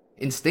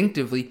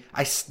 Instinctively,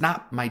 I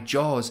snapped my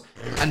jaws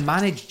and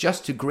managed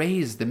just to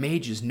graze the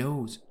mage's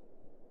nose.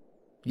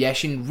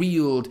 Yeshin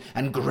reeled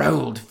and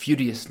growled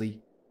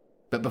furiously,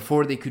 but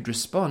before they could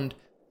respond,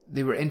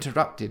 they were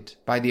interrupted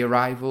by the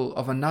arrival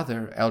of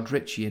another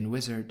Eldritchian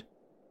wizard.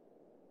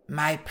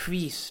 "My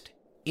priest,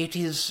 it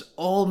is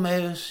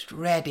almost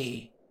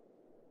ready."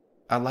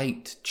 A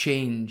light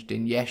changed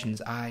in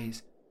Yeshin's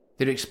eyes,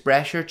 their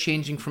expression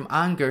changing from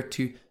anger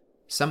to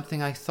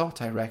something I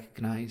thought I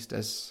recognized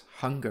as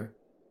hunger.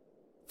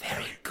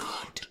 "Very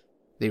good,"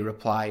 they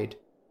replied.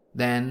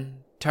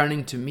 Then,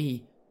 turning to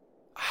me,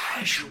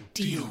 "I shall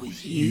deal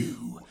with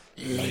you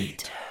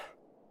later.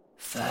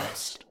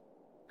 First,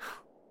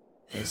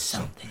 there's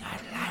something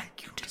I'd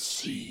like you to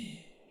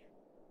see."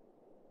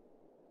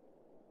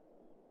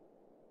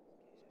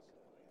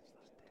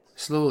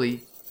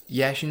 Slowly,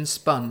 Yeshin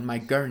spun my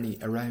gurney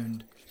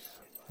around.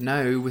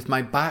 Now, with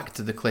my back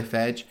to the cliff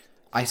edge,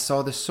 I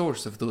saw the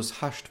source of those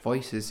hushed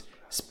voices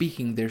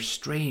speaking their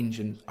strange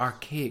and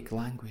archaic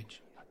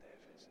language.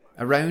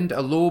 Around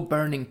a low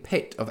burning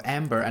pit of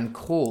ember and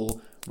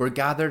coal were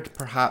gathered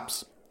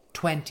perhaps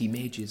 20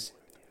 mages,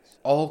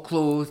 all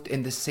clothed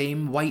in the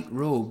same white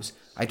robes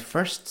I'd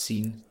first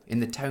seen in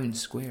the town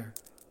square.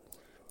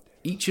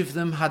 Each of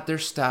them had their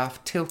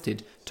staff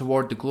tilted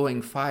toward the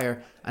glowing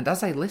fire, and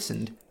as I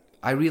listened,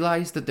 I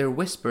realized that their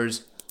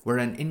whispers were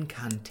an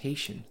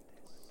incantation.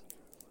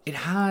 It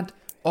had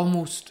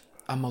almost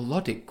a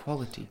melodic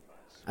quality,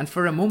 and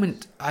for a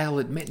moment, I'll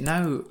admit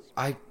now,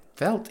 I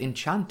felt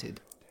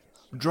enchanted,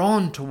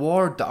 drawn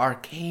toward the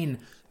arcane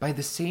by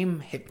the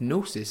same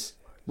hypnosis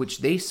which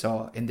they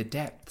saw in the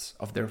depths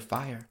of their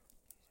fire.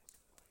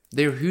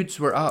 Their hoods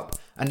were up,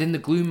 and in the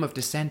gloom of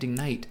descending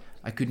night,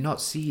 I could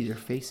not see their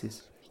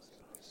faces.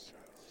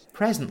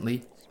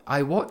 Presently,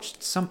 I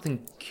watched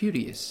something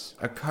curious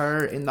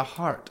occur in the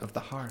heart of the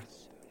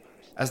hearth.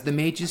 As the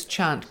mage's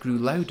chant grew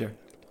louder,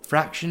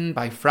 fraction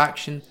by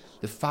fraction,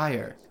 the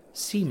fire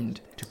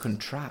seemed to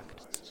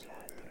contract.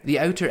 The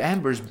outer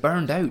embers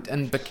burned out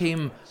and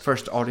became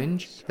first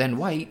orange, then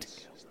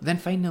white, then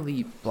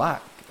finally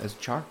black as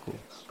charcoal.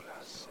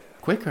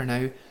 Quicker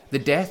now, the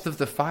death of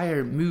the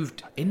fire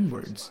moved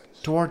inwards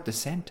toward the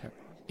centre,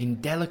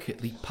 in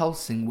delicately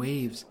pulsing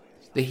waves,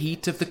 the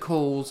heat of the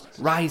coals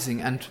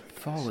rising and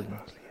falling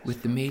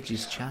with the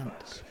mage's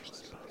chant.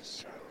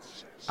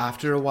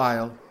 After a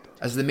while,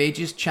 as the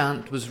mage's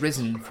chant was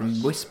risen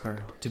from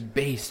whisper to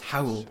bass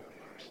howl,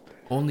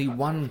 only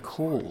one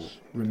coal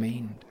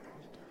remained.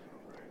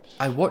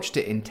 I watched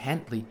it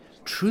intently,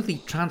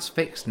 truly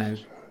transfixed now,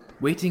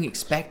 waiting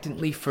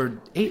expectantly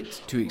for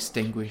it to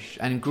extinguish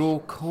and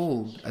grow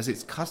cold as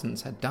its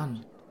cousins had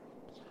done.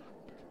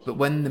 But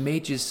when the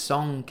mage's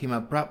song came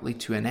abruptly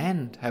to an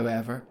end,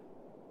 however,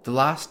 the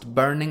last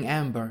burning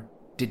ember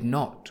did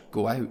not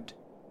go out.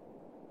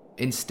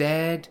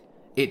 Instead,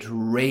 it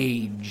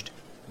raged,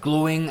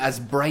 glowing as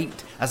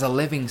bright as a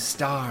living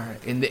star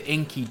in the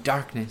inky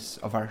darkness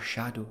of our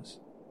shadows.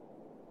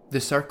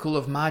 The circle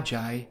of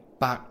magi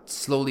backed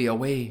slowly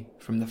away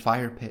from the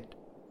fire pit.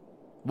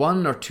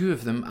 One or two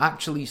of them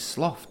actually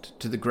sloughed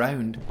to the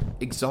ground,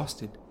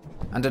 exhausted,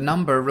 and a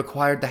number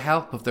required the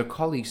help of their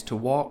colleagues to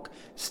walk,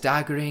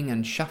 staggering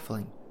and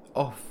shuffling,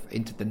 off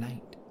into the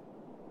night.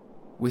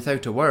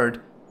 Without a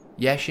word,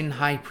 Yeshin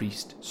High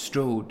Priest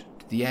strode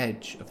to the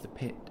edge of the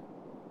pit.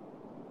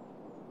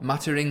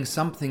 Muttering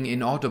something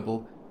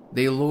inaudible,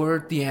 they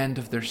lowered the end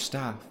of their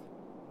staff,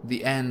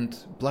 the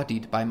end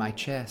bloodied by my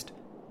chest,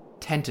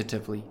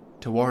 tentatively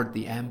toward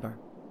the ember.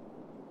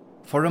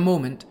 For a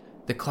moment,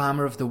 the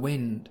clamour of the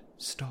wind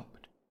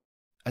stopped,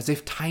 as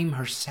if time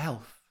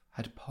herself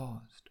had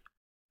paused.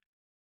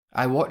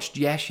 I watched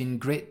Yeshin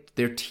grit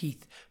their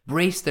teeth,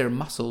 brace their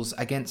muscles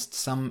against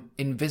some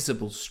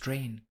invisible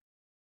strain.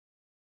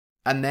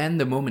 And then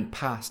the moment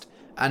passed,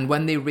 and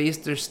when they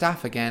raised their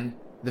staff again,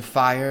 the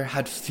fire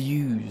had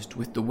fused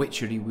with the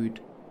witchery wood,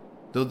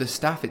 though the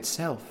staff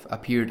itself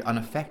appeared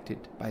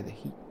unaffected by the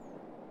heat.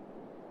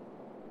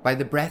 By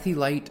the breathy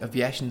light of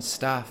Yeshin's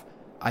staff,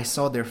 I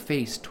saw their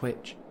face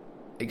twitch,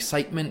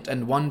 excitement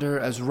and wonder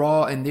as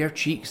raw in their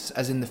cheeks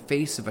as in the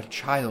face of a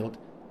child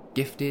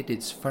gifted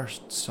its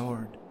first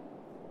sword.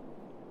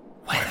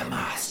 "Weather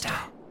Master,"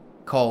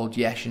 called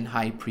Yeshin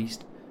High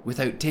Priest,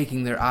 without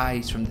taking their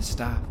eyes from the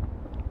staff.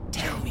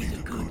 "Tell me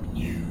the good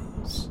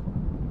news."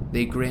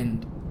 They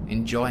grinned,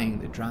 enjoying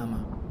the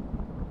drama.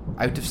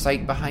 Out of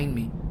sight behind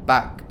me,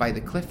 back by the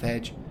cliff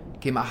edge,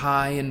 came a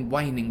high and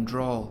whining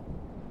drawl,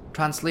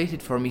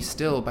 translated for me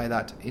still by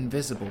that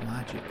invisible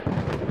magic.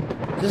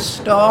 "The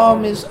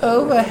storm is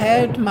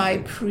overhead, my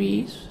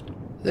priest.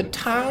 The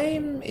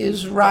time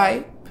is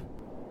ripe."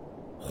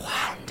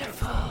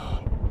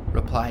 "Wonderful,"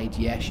 replied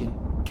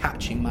Yeshin,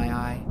 catching my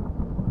eye.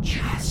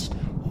 "Just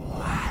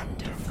wonderful."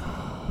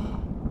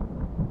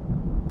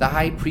 the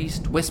high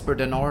priest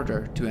whispered an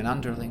order to an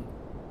underling,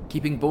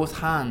 keeping both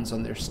hands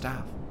on their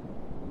staff.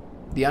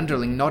 The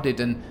underling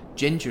nodded, and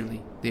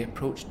gingerly they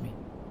approached me.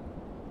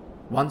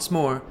 Once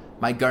more,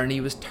 my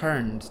gurney was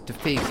turned to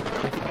face the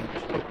cliff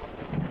edge.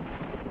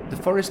 The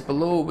forest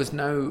below was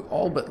now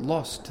all but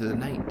lost to the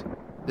night,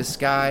 the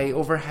sky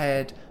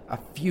overhead a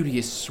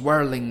furious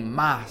swirling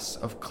mass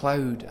of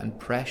cloud and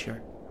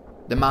pressure,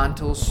 the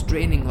mantles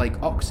straining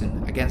like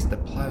oxen against the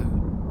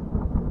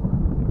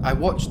plough. I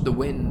watched the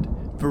wind,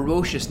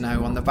 ferocious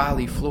now on the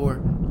valley floor,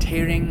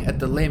 tearing at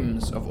the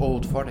limbs of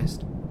Old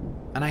Forest,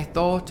 and I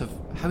thought of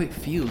how it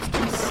feels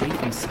to be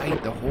safe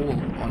inside the hole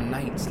on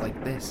nights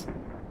like this,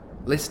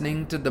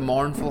 listening to the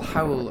mournful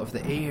howl of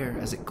the air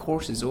as it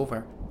courses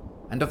over,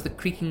 and of the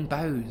creaking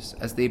boughs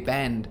as they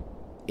bend,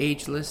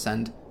 ageless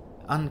and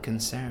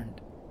unconcerned.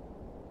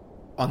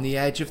 On the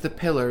edge of the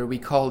pillar we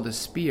called a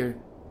spear,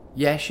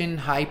 Yeshin,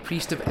 High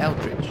Priest of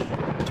Eldritch,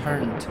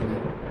 turned to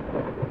me.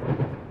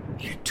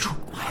 It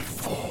took my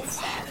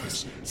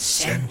forefathers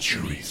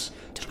centuries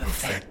to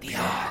perfect the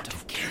art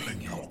of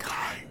killing your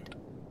kind.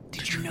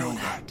 Did you know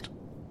that?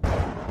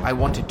 I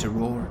wanted to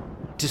roar,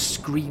 to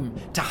scream,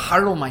 to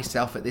hurl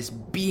myself at this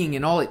being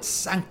in all its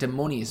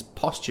sanctimonious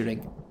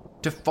posturing,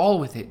 to fall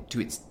with it to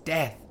its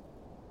death.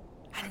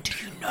 And do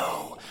you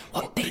know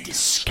what they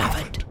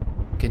discovered?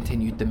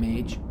 Continued the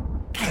mage.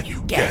 Can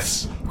you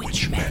guess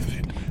which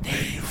method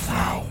they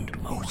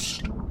found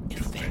most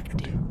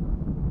effective?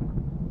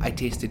 I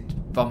tasted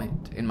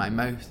vomit in my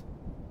mouth.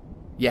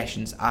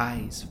 Yeshin's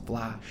eyes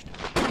flashed.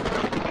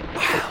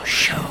 I'll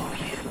show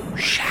you,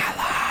 shall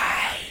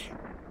I?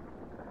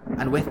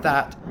 And with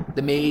that,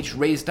 the mage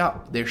raised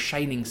up their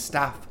shining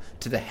staff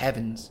to the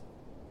heavens,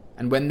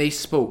 and when they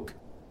spoke,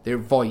 their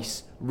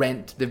voice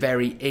rent the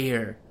very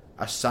air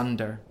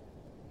asunder.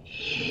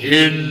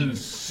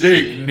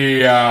 Insignia!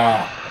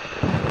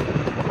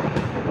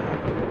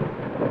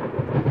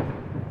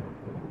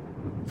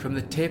 From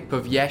the tip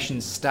of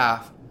Yeshin's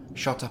staff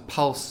shot a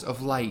pulse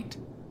of light,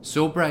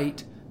 so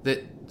bright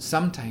that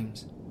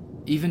sometimes,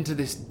 even to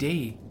this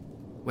day,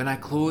 when I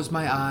close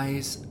my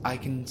eyes, I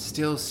can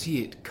still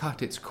see it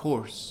cut its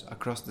course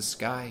across the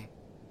sky.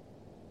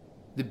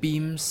 The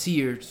beam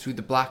seared through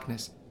the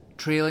blackness,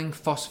 trailing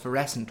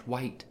phosphorescent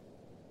white,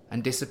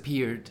 and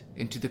disappeared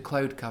into the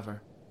cloud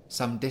cover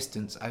some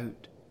distance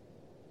out.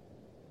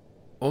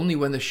 Only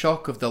when the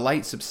shock of the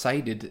light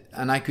subsided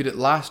and I could at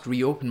last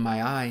reopen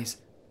my eyes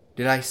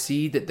did I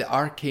see that the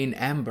arcane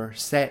ember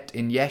set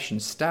in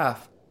Yeshin's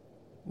staff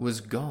was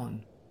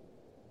gone.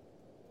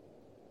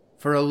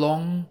 For a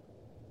long,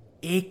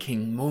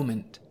 aching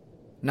moment,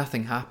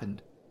 nothing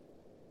happened.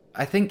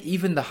 I think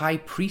even the high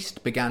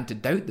priest began to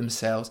doubt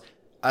themselves,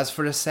 as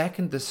for a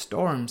second the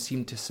storm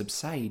seemed to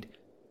subside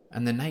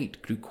and the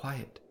night grew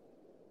quiet.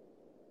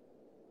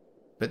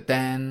 But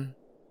then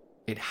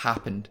it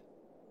happened.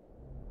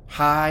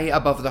 High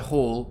above the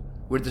hole,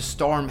 where the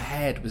storm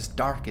head was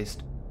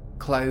darkest,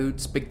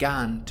 clouds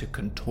began to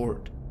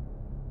contort.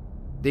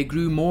 They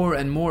grew more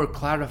and more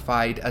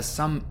clarified as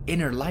some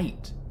inner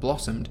light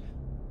blossomed,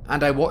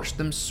 and I watched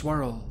them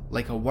swirl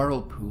like a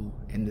whirlpool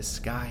in the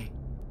sky.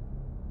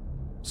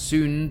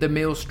 Soon the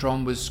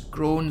maelstrom was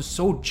grown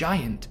so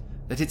giant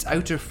that its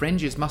outer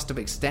fringes must have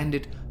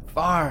extended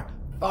far,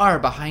 far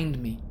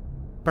behind me,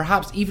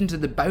 perhaps even to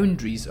the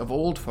boundaries of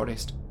Old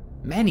Forest,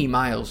 many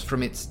miles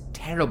from its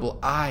terrible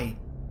eye,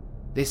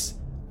 this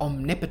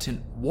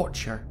omnipotent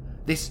watcher,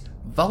 this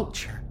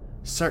vulture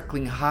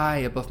circling high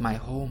above my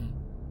home.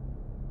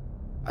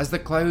 As the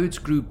clouds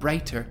grew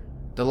brighter,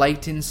 the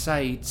light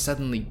inside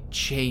suddenly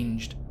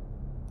changed.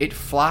 It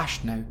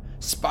flashed now,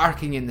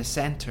 sparking in the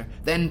centre,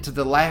 then to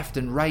the left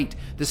and right,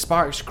 the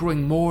sparks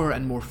growing more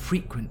and more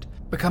frequent,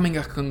 becoming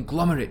a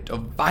conglomerate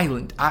of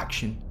violent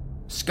action,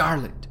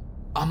 scarlet,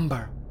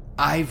 umber,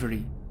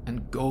 ivory,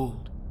 and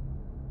gold.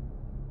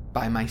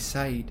 By my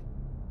side,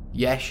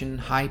 Yeshin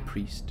High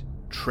Priest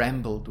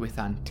trembled with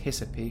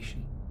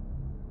anticipation.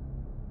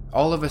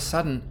 All of a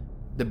sudden,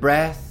 the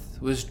breath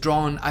was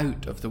drawn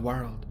out of the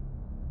world.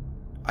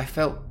 I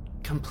felt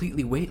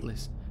completely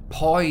weightless,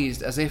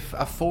 poised as if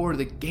afore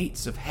the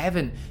gates of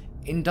heaven,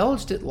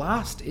 indulged at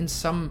last in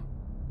some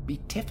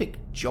beatific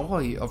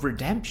joy of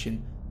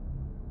redemption,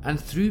 and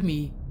through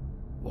me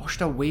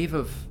washed a wave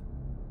of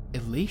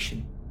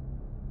elation.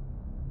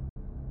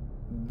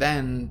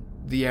 Then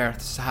the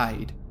earth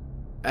sighed,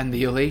 and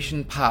the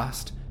elation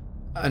passed,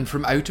 and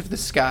from out of the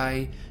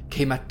sky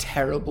came a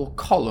terrible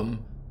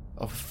column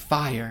of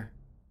fire.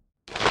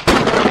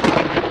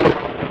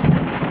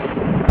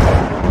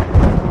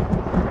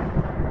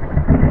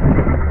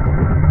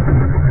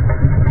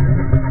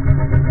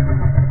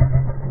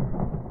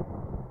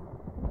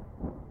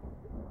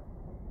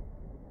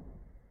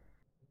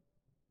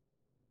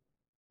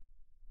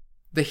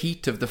 The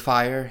heat of the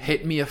fire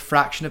hit me a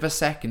fraction of a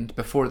second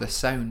before the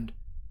sound,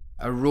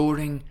 a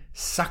roaring,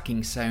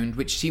 sucking sound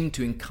which seemed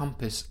to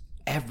encompass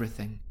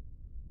everything.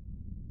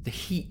 The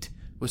heat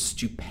was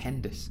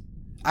stupendous,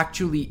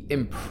 actually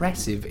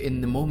impressive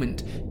in the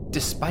moment,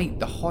 despite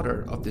the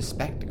horror of the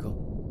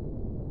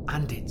spectacle.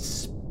 And its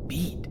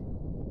speed.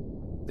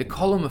 The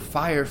column of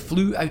fire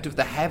flew out of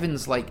the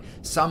heavens like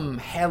some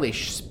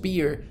hellish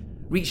spear,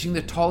 reaching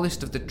the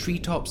tallest of the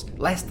treetops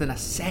less than a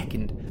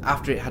second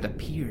after it had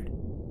appeared.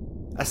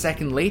 A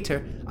second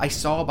later, I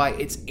saw by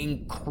its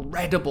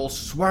incredible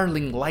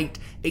swirling light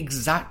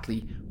exactly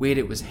where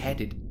it was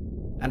headed,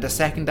 and a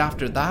second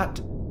after that,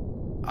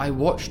 I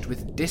watched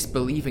with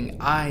disbelieving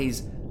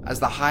eyes as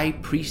the High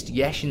Priest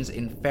Yeshin's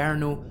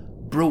inferno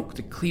broke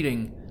the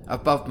clearing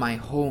above my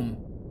home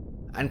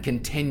and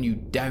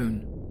continued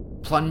down,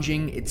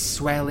 plunging its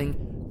swelling,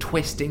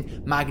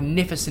 twisting,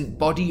 magnificent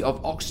body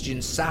of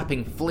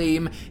oxygen-sapping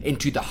flame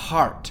into the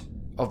heart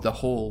of the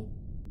hole.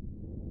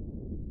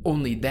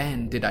 Only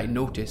then did I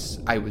notice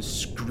I was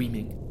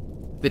screaming.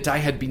 That I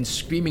had been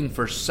screaming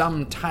for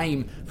some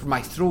time, for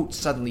my throat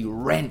suddenly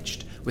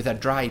wrenched with a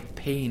dry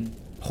pain,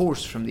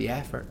 hoarse from the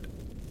effort.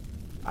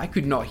 I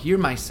could not hear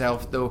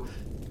myself, though.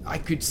 I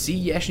could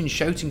see Yeshin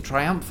shouting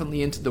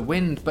triumphantly into the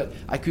wind, but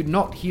I could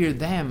not hear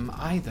them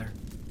either.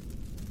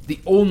 The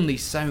only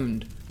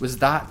sound was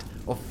that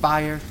of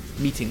fire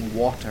meeting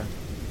water,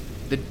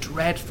 the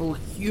dreadful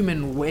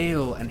human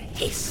wail and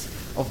hiss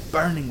of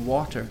burning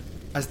water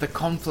as the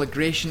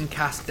conflagration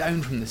cast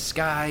down from the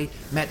sky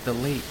met the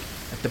lake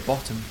at the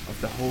bottom of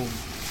the hole.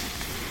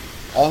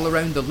 All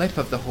around the lip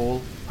of the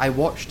hole, I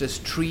watched as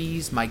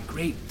trees my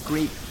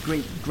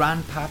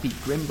great-great-great-grandpappy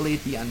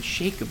Grimblade the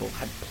Unshakable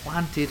had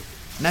planted,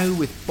 now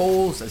with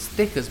boles as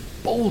thick as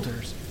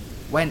boulders,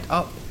 went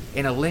up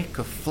in a lick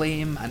of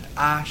flame and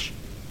ash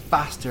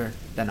faster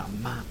than a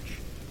match.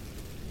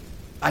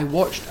 I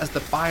watched as the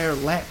fire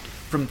leapt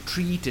from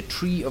tree to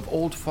tree of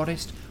old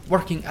forest,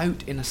 working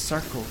out in a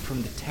circle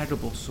from the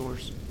terrible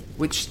source,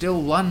 which still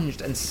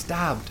lunged and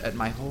stabbed at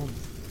my home.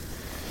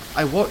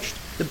 I watched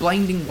the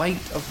blinding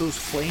white of those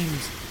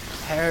flames,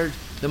 heard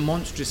the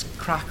monstrous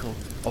crackle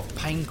of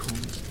pine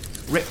cones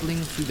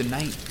rippling through the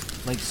night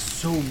like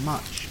so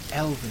much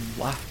elven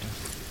laughter.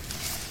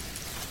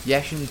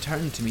 Yeshin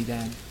turned to me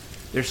then,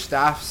 their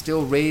staff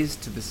still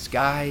raised to the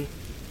sky,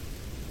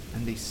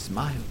 and they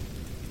smiled.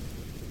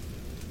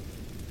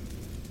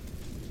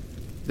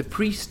 The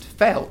priest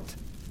felt,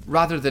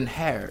 rather than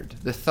heard,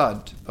 the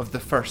thud of the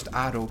first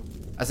arrow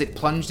as it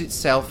plunged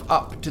itself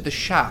up to the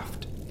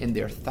shaft in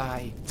their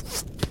thigh.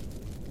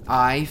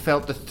 I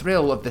felt the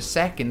thrill of the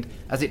second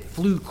as it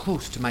flew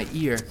close to my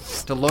ear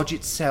to lodge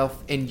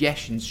itself in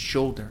Yeshin's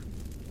shoulder.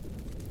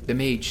 The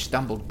mage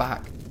stumbled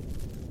back.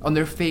 On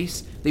their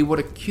face they wore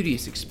a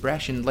curious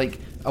expression, like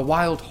a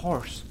wild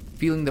horse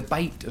feeling the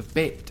bite of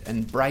bit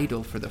and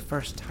bridle for the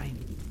first time.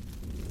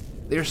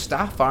 Their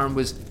staff arm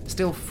was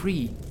still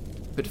free,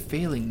 but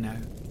failing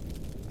now,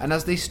 and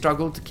as they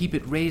struggled to keep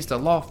it raised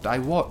aloft, I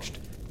watched,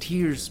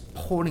 tears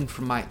pouring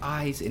from my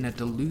eyes in a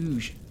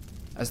deluge,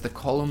 as the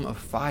column of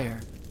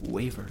fire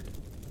wavered.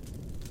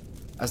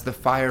 As the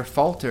fire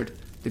faltered,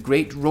 the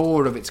great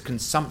roar of its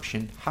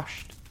consumption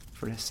hushed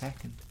for a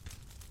second,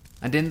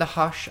 and in the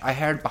hush I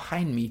heard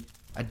behind me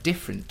a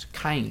different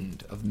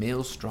kind of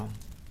maelstrom.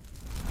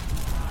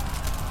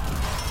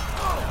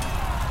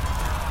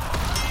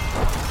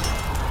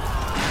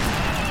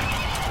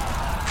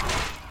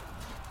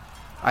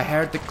 I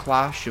heard the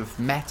clash of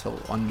metal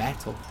on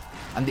metal,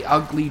 and the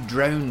ugly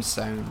drown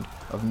sound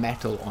of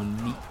metal on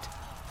meat.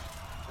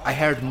 I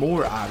heard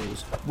more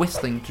arrows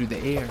whistling through the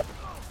air,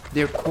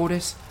 their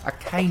chorus a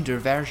kinder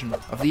version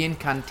of the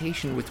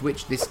incantation with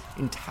which this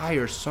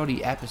entire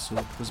sorry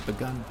episode was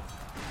begun.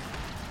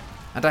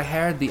 And I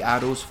heard the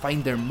arrows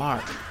find their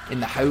mark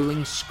in the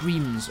howling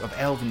screams of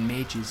elven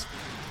mages,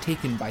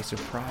 taken by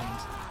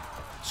surprise,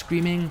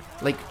 screaming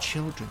like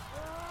children,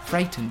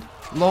 frightened,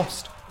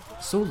 lost,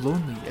 so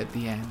lonely at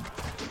the end,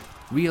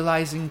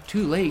 realizing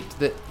too late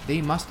that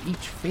they must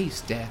each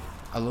face death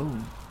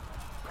alone,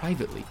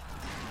 privately,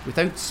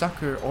 without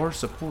succor or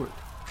support.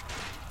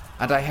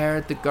 And I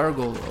heard the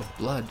gurgle of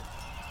blood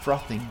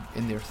frothing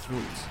in their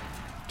throats,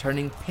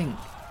 turning pink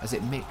as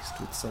it mixed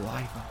with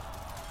saliva.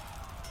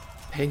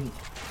 Pink,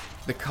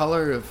 the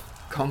colour of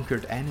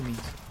conquered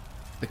enemies,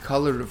 the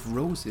colour of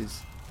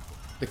roses,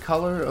 the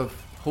colour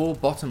of Whole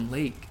Bottom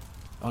Lake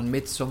on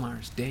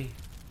Midsummer's Day.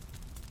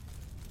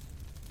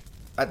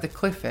 At the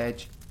cliff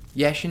edge,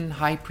 Yeshin,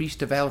 High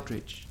Priest of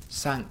Eldritch,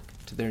 sank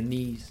to their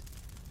knees.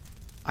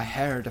 I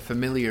heard a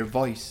familiar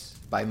voice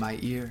by my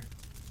ear.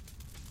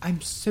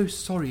 "I'm so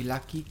sorry,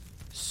 Lucky.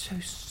 So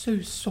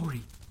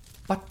sorry.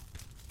 But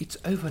it's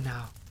over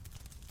now."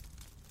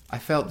 I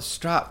felt the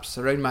straps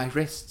around my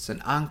wrists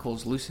and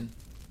ankles loosen,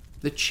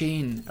 the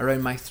chain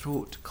around my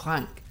throat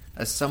clank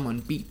as someone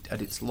beat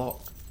at its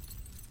lock.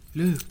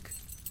 "Look,"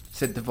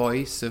 said the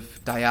voice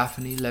of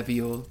Diaphane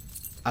Leviole,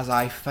 as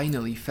I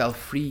finally fell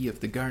free of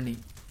the gurney.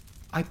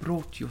 "I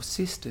brought your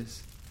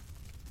sisters."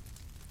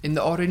 In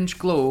the orange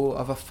glow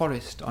of a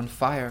forest on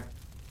fire,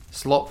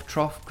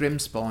 Slop-Trough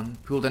Grimspawn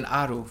pulled an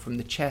arrow from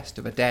the chest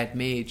of a dead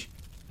mage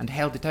and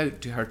held it out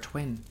to her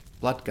twin,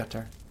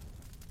 Bloodgutter.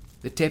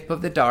 The tip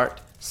of the dart,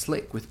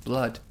 slick with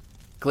blood,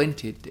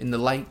 glinted in the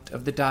light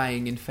of the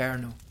dying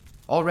inferno,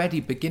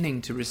 already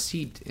beginning to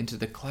recede into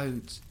the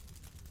clouds.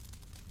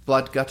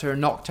 Bloodgutter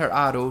knocked her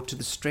arrow to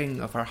the string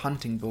of her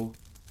hunting bow,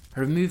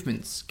 her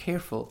movements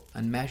careful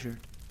and measured.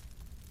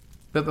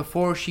 But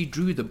before she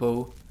drew the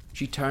bow,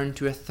 she turned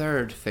to a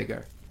third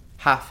figure,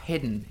 half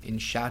hidden in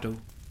shadow.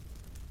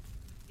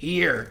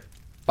 "Here,"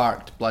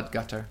 barked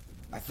Bloodgutter.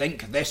 "I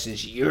think this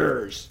is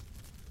yours."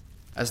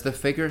 As the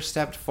figure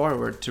stepped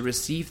forward to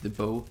receive the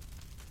bow,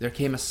 there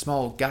came a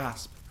small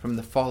gasp from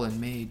the fallen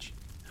mage.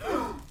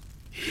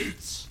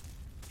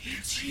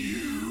 It's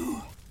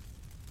you,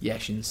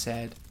 Yeshin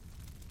said.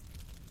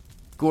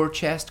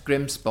 Gorechest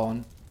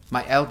Grimspawn,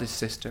 my eldest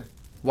sister,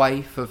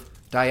 wife of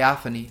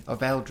Diaphane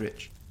of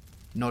Eldritch,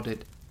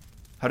 nodded,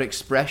 her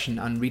expression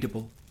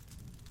unreadable.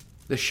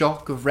 The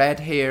shock of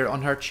red hair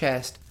on her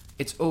chest,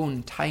 its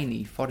own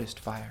tiny forest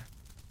fire.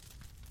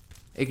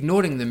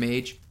 Ignoring the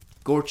mage,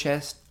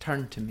 Gorechest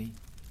turned to me.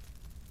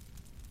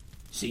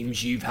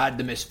 "Seems you've had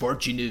the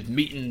misfortune of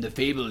meeting the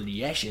fabled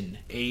Yeshin,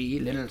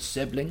 little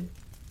sibling?"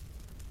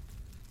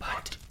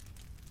 But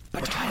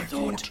I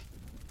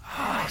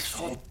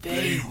thought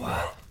they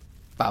were,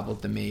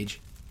 babbled the mage.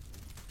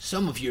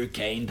 "Some of your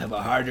kind have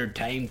a harder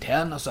time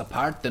telling us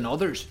apart than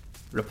others,"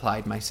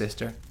 replied my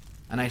sister,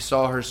 and I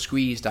saw her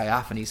squeeze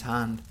Diaphane's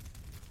hand.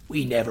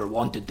 "We never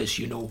wanted this,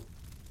 you know.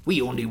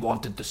 We only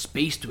wanted the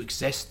space to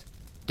exist,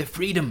 the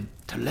freedom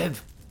to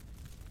live.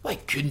 Why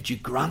couldn't you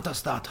grant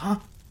us that, huh?"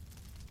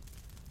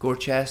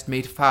 Gorechest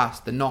made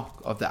fast the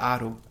nock of the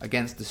arrow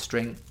against the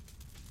string.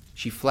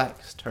 She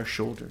flexed her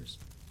shoulders.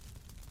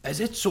 "Is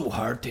it so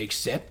hard to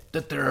accept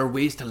that there are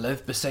ways to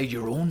live beside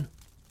your own?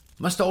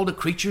 Must all the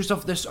creatures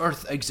of this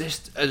earth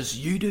exist as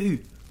you do,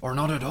 or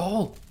not at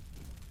all?"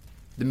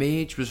 The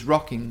mage was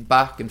rocking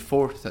back and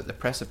forth at the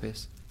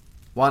precipice,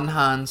 one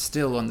hand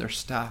still on their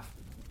staff,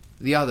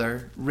 the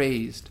other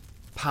raised,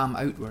 palm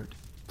outward,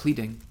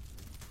 pleading.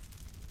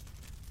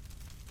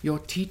 "Your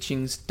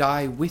teachings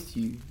die with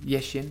you,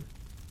 Yeshin."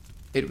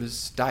 It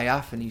was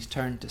Diaphane's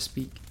turn to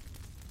speak.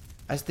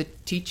 "As the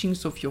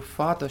teachings of your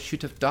father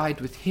should have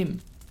died with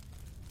him.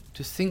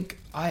 To think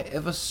I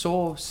ever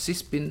saw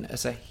Sispin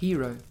as a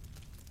hero.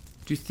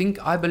 To think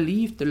I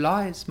believed the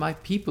lies my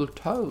people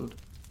told.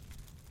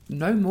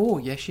 No more,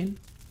 Yeshin.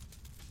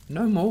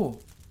 No more."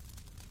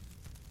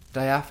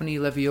 Diaphane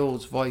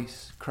Leviol's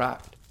voice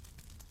cracked.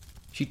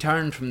 She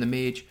turned from the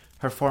mage,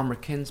 her former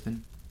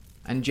kinsman,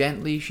 and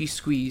gently she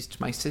squeezed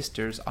my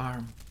sister's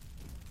arm.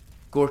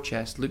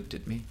 Gorechest looked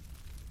at me.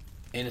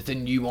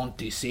 "Anything you want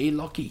to say,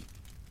 Lucky?"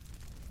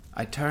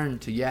 I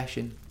turned to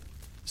Yeshin,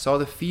 saw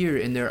the fear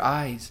in their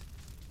eyes,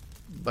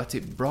 but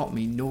it brought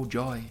me no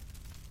joy.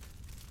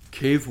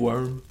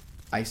 "Caveworm,"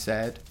 I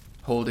said,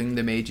 holding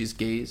the mage's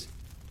gaze.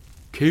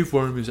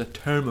 "Caveworm is a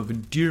term of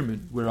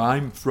endearment where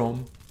I'm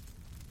from."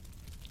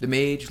 The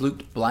mage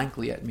looked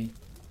blankly at me.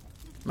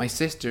 My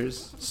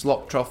sisters,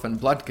 Sloptroff and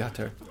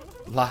Bloodgutter,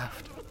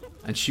 laughed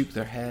and shook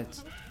their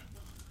heads.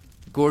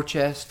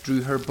 Gorechest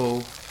drew her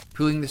bow,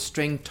 pulling the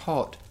string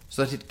taut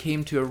so that it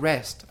came to a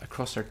rest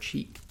across her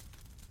cheek,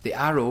 the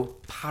arrow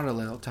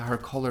parallel to her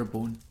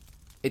collarbone,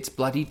 its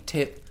bloodied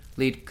tip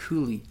laid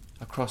coolly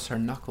across her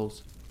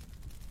knuckles.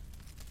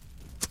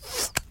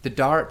 The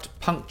dart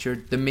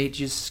punctured the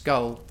mage's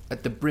skull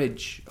at the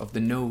bridge of the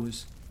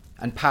nose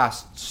and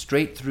passed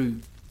straight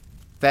through,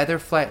 feather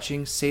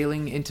fletching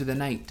sailing into the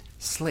night,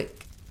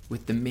 slick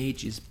with the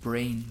mage's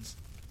brains.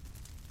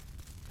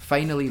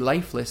 Finally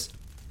lifeless,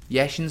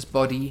 Yeshin's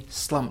body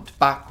slumped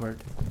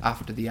backward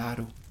after the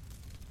arrow.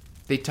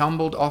 They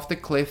tumbled off the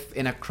cliff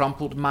in a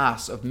crumpled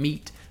mass of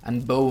meat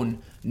and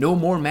bone, no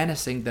more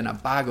menacing than a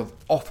bag of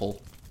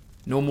offal,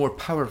 no more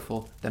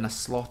powerful than a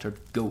slaughtered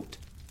goat.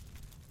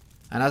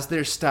 And as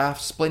their staff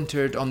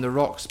splintered on the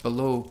rocks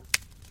below,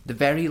 the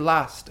very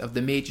last of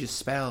the mage's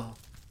spell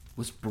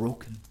was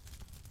broken.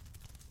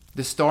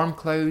 The storm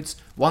clouds,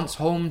 once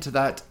home to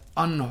that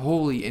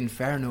unholy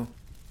inferno,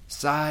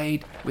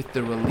 sighed with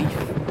the relief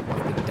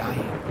of the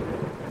dying,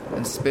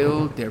 and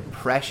spilled their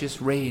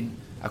precious rain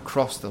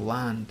across the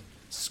land,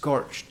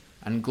 scorched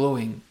and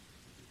glowing,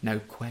 now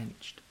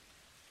quenched.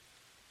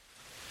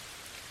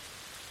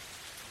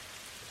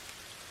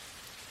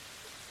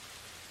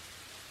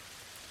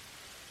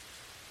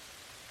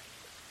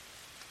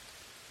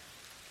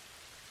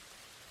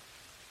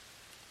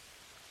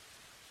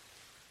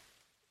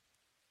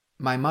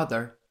 My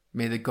mother,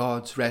 may the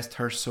gods rest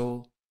her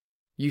soul,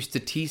 used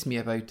to tease me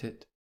about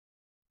it.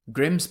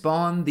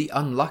 Grimspawn the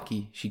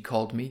Unlucky, she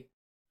called me,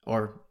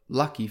 or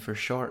Lucky for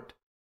short.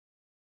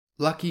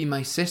 Lucky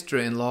my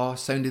sister-in-law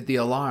sounded the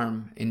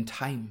alarm in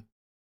time.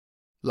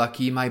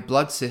 Lucky my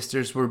blood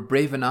sisters were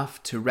brave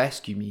enough to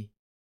rescue me.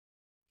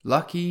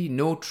 Lucky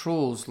no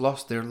trolls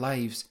lost their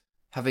lives,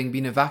 having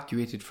been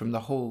evacuated from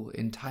the hole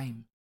in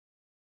time.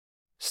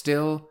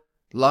 Still,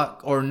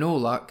 luck or no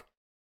luck,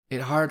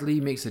 it hardly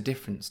makes a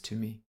difference to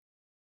me.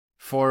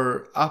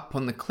 For up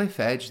on the cliff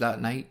edge that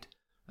night,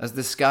 as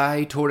the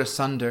sky tore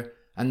asunder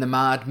and the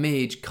mad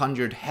mage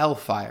conjured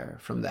hellfire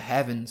from the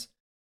heavens,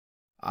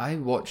 I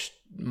watched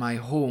my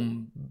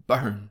home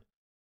burn.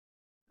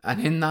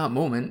 And in that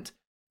moment,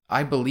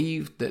 I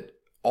believed that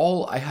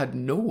all I had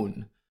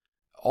known,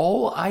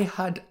 all I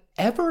had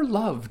ever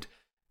loved,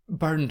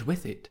 burned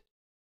with it.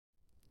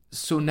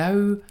 So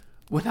now,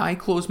 When I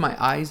close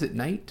my eyes at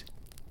night,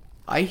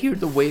 I hear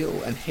the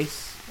wail and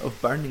hiss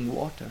of burning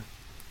water.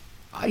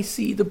 I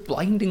see the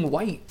blinding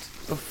white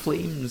of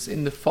flames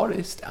in the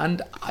forest,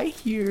 and I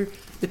hear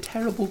the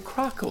terrible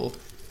crackle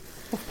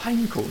of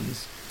pine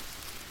cones,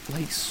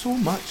 like so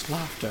much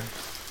laughter.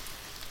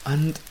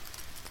 And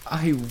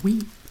I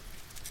weep.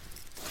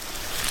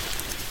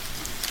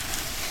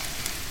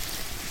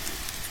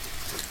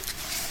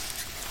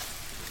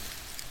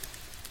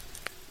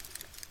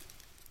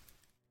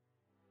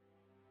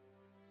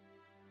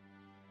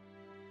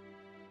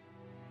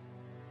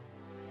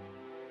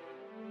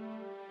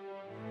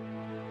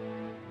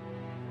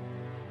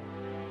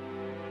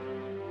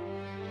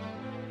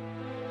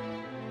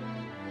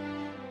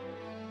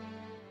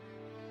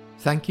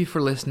 Thank you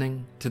for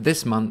listening to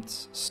this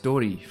month's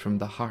Story from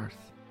the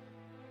Hearth.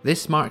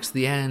 This marks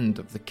the end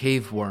of the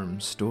Cave Worm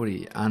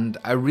story, and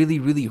I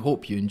really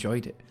hope you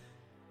enjoyed it.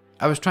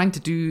 I was trying to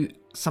do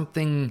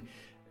something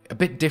a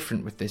bit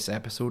different with this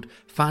episode,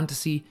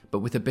 fantasy, but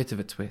with a bit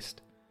of a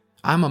twist.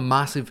 I'm a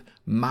massive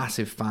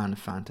fan of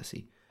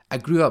fantasy. I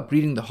grew up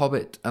reading The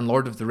Hobbit and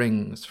Lord of the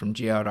Rings from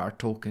J.R.R.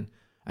 Tolkien,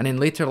 and in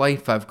later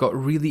life I've got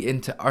really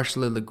into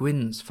Ursula Le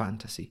Guin's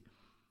fantasy.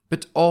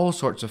 But all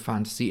sorts of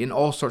fantasy in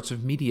all sorts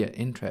of media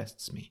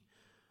interests me.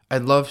 I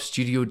love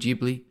Studio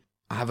Ghibli.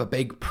 I have a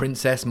big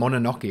Princess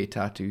Mononoke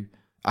tattoo.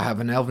 I have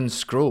an elven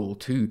scroll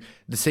too,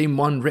 the same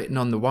one written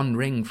on the One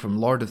Ring from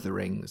Lord of the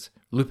Rings,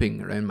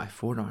 looping around my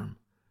forearm.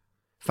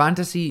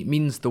 Fantasy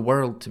means the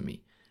world to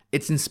me.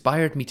 It's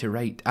inspired me to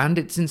write, and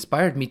it's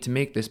inspired me to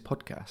make this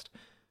podcast.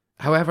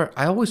 However,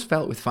 I always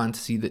felt with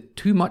fantasy that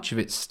too much of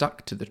it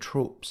stuck to the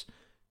tropes.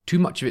 Too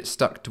much of it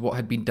stuck to what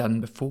had been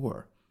done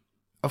before.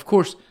 Of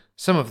course,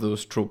 some of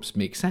those tropes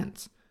make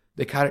sense.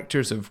 The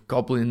characters of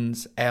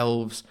goblins,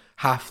 elves,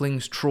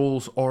 halflings,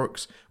 trolls,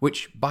 orcs,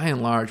 which by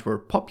and large were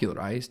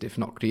popularised, if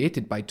not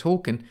created by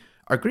Tolkien,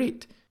 are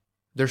great.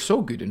 They're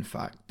so good, in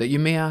fact, that you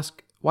may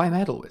ask, why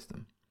meddle with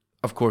them?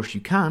 Of course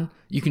you can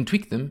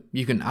tweak them,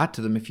 you can add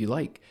to them if you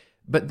like,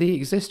 but they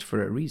exist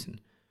for a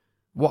reason.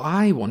 What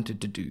I wanted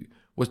to do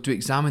was to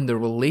examine the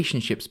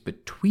relationships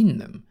between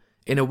them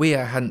in a way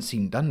I hadn't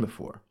seen done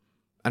before.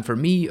 And for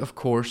me, of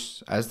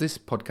course, as this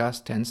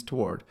podcast tends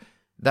toward,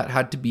 that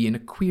had to be in a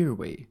queer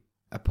way,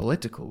 a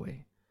political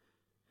way.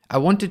 I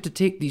wanted to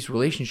take these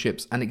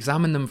relationships and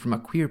examine them from a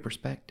queer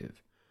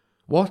perspective.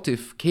 What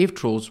if cave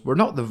trolls were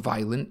not the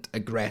violent,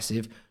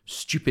 aggressive,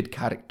 stupid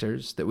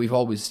characters that we've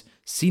always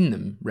seen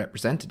them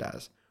represented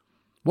as?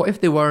 What if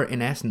they were,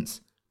 in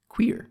essence,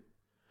 queer?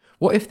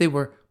 What if they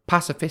were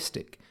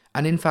pacifistic,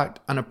 and in fact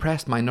an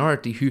oppressed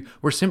minority who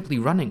were simply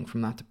running from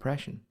that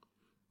oppression?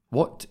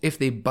 What if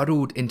they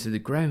burrowed into the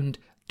ground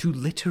to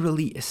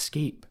literally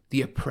escape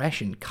the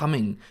oppression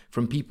coming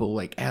from people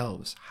like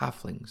elves,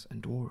 halflings,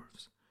 and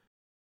dwarves?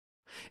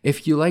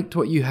 If you liked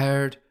what you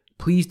heard,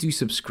 please do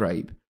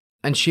subscribe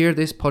and share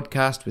this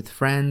podcast with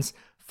friends,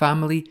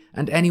 family,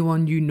 and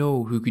anyone you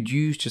know who could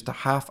use just a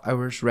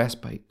half-hour's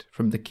respite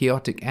from the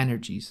chaotic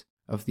energies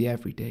of the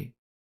everyday.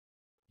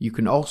 You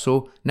can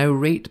also now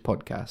rate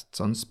podcasts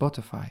on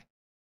Spotify,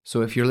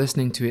 so if you're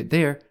listening to it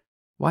there,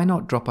 why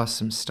not drop us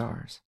some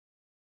stars?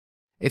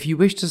 If you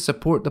wish to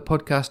support the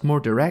podcast more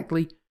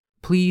directly,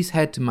 please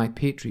head to my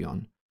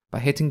Patreon by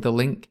hitting the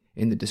link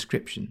in the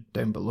description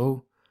down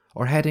below,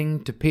 or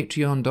heading to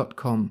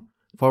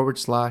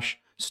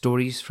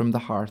patreon.com/Stories from the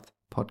Hearth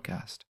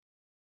podcast.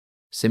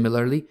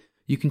 Similarly,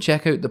 you can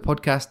check out the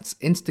podcast's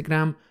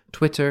Instagram,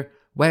 Twitter,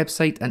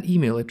 website and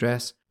email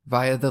address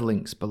via the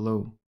links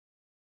below.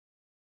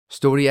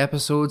 Story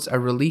episodes are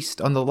released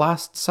on the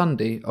last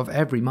Sunday of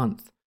every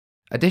month.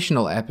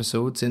 Additional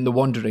episodes in the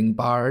Wandering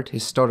Bard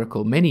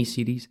historical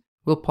mini-series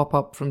will pop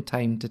up from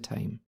time to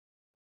time.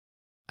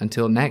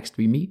 Until next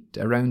we meet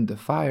around the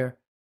fire,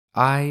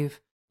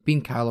 I've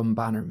been Callum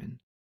Bannerman,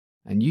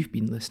 and you've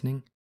been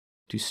listening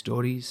to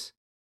Stories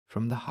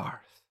from the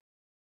Hearth.